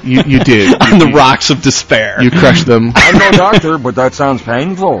 You did. On the rocks of despair. You crushed them. I'm no doctor, but that sounds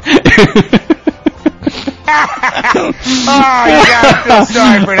painful. Oh, you gotta feel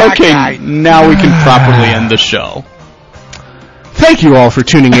sorry for that guy. Okay, now we can properly end the show. Thank you all for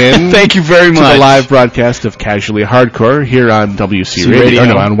tuning in. Thank you very much. To the live broadcast of Casually Hardcore here on WC Radio.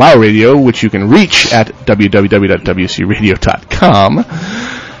 No, on WoW Radio, which you can reach at www.wcradio.com.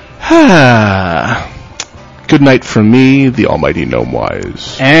 Good night from me, the almighty Gnome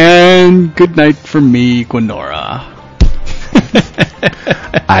Wise. And good night from me, Gwenora.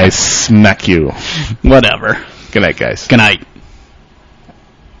 I smack you. Whatever. Good night, guys. Good night.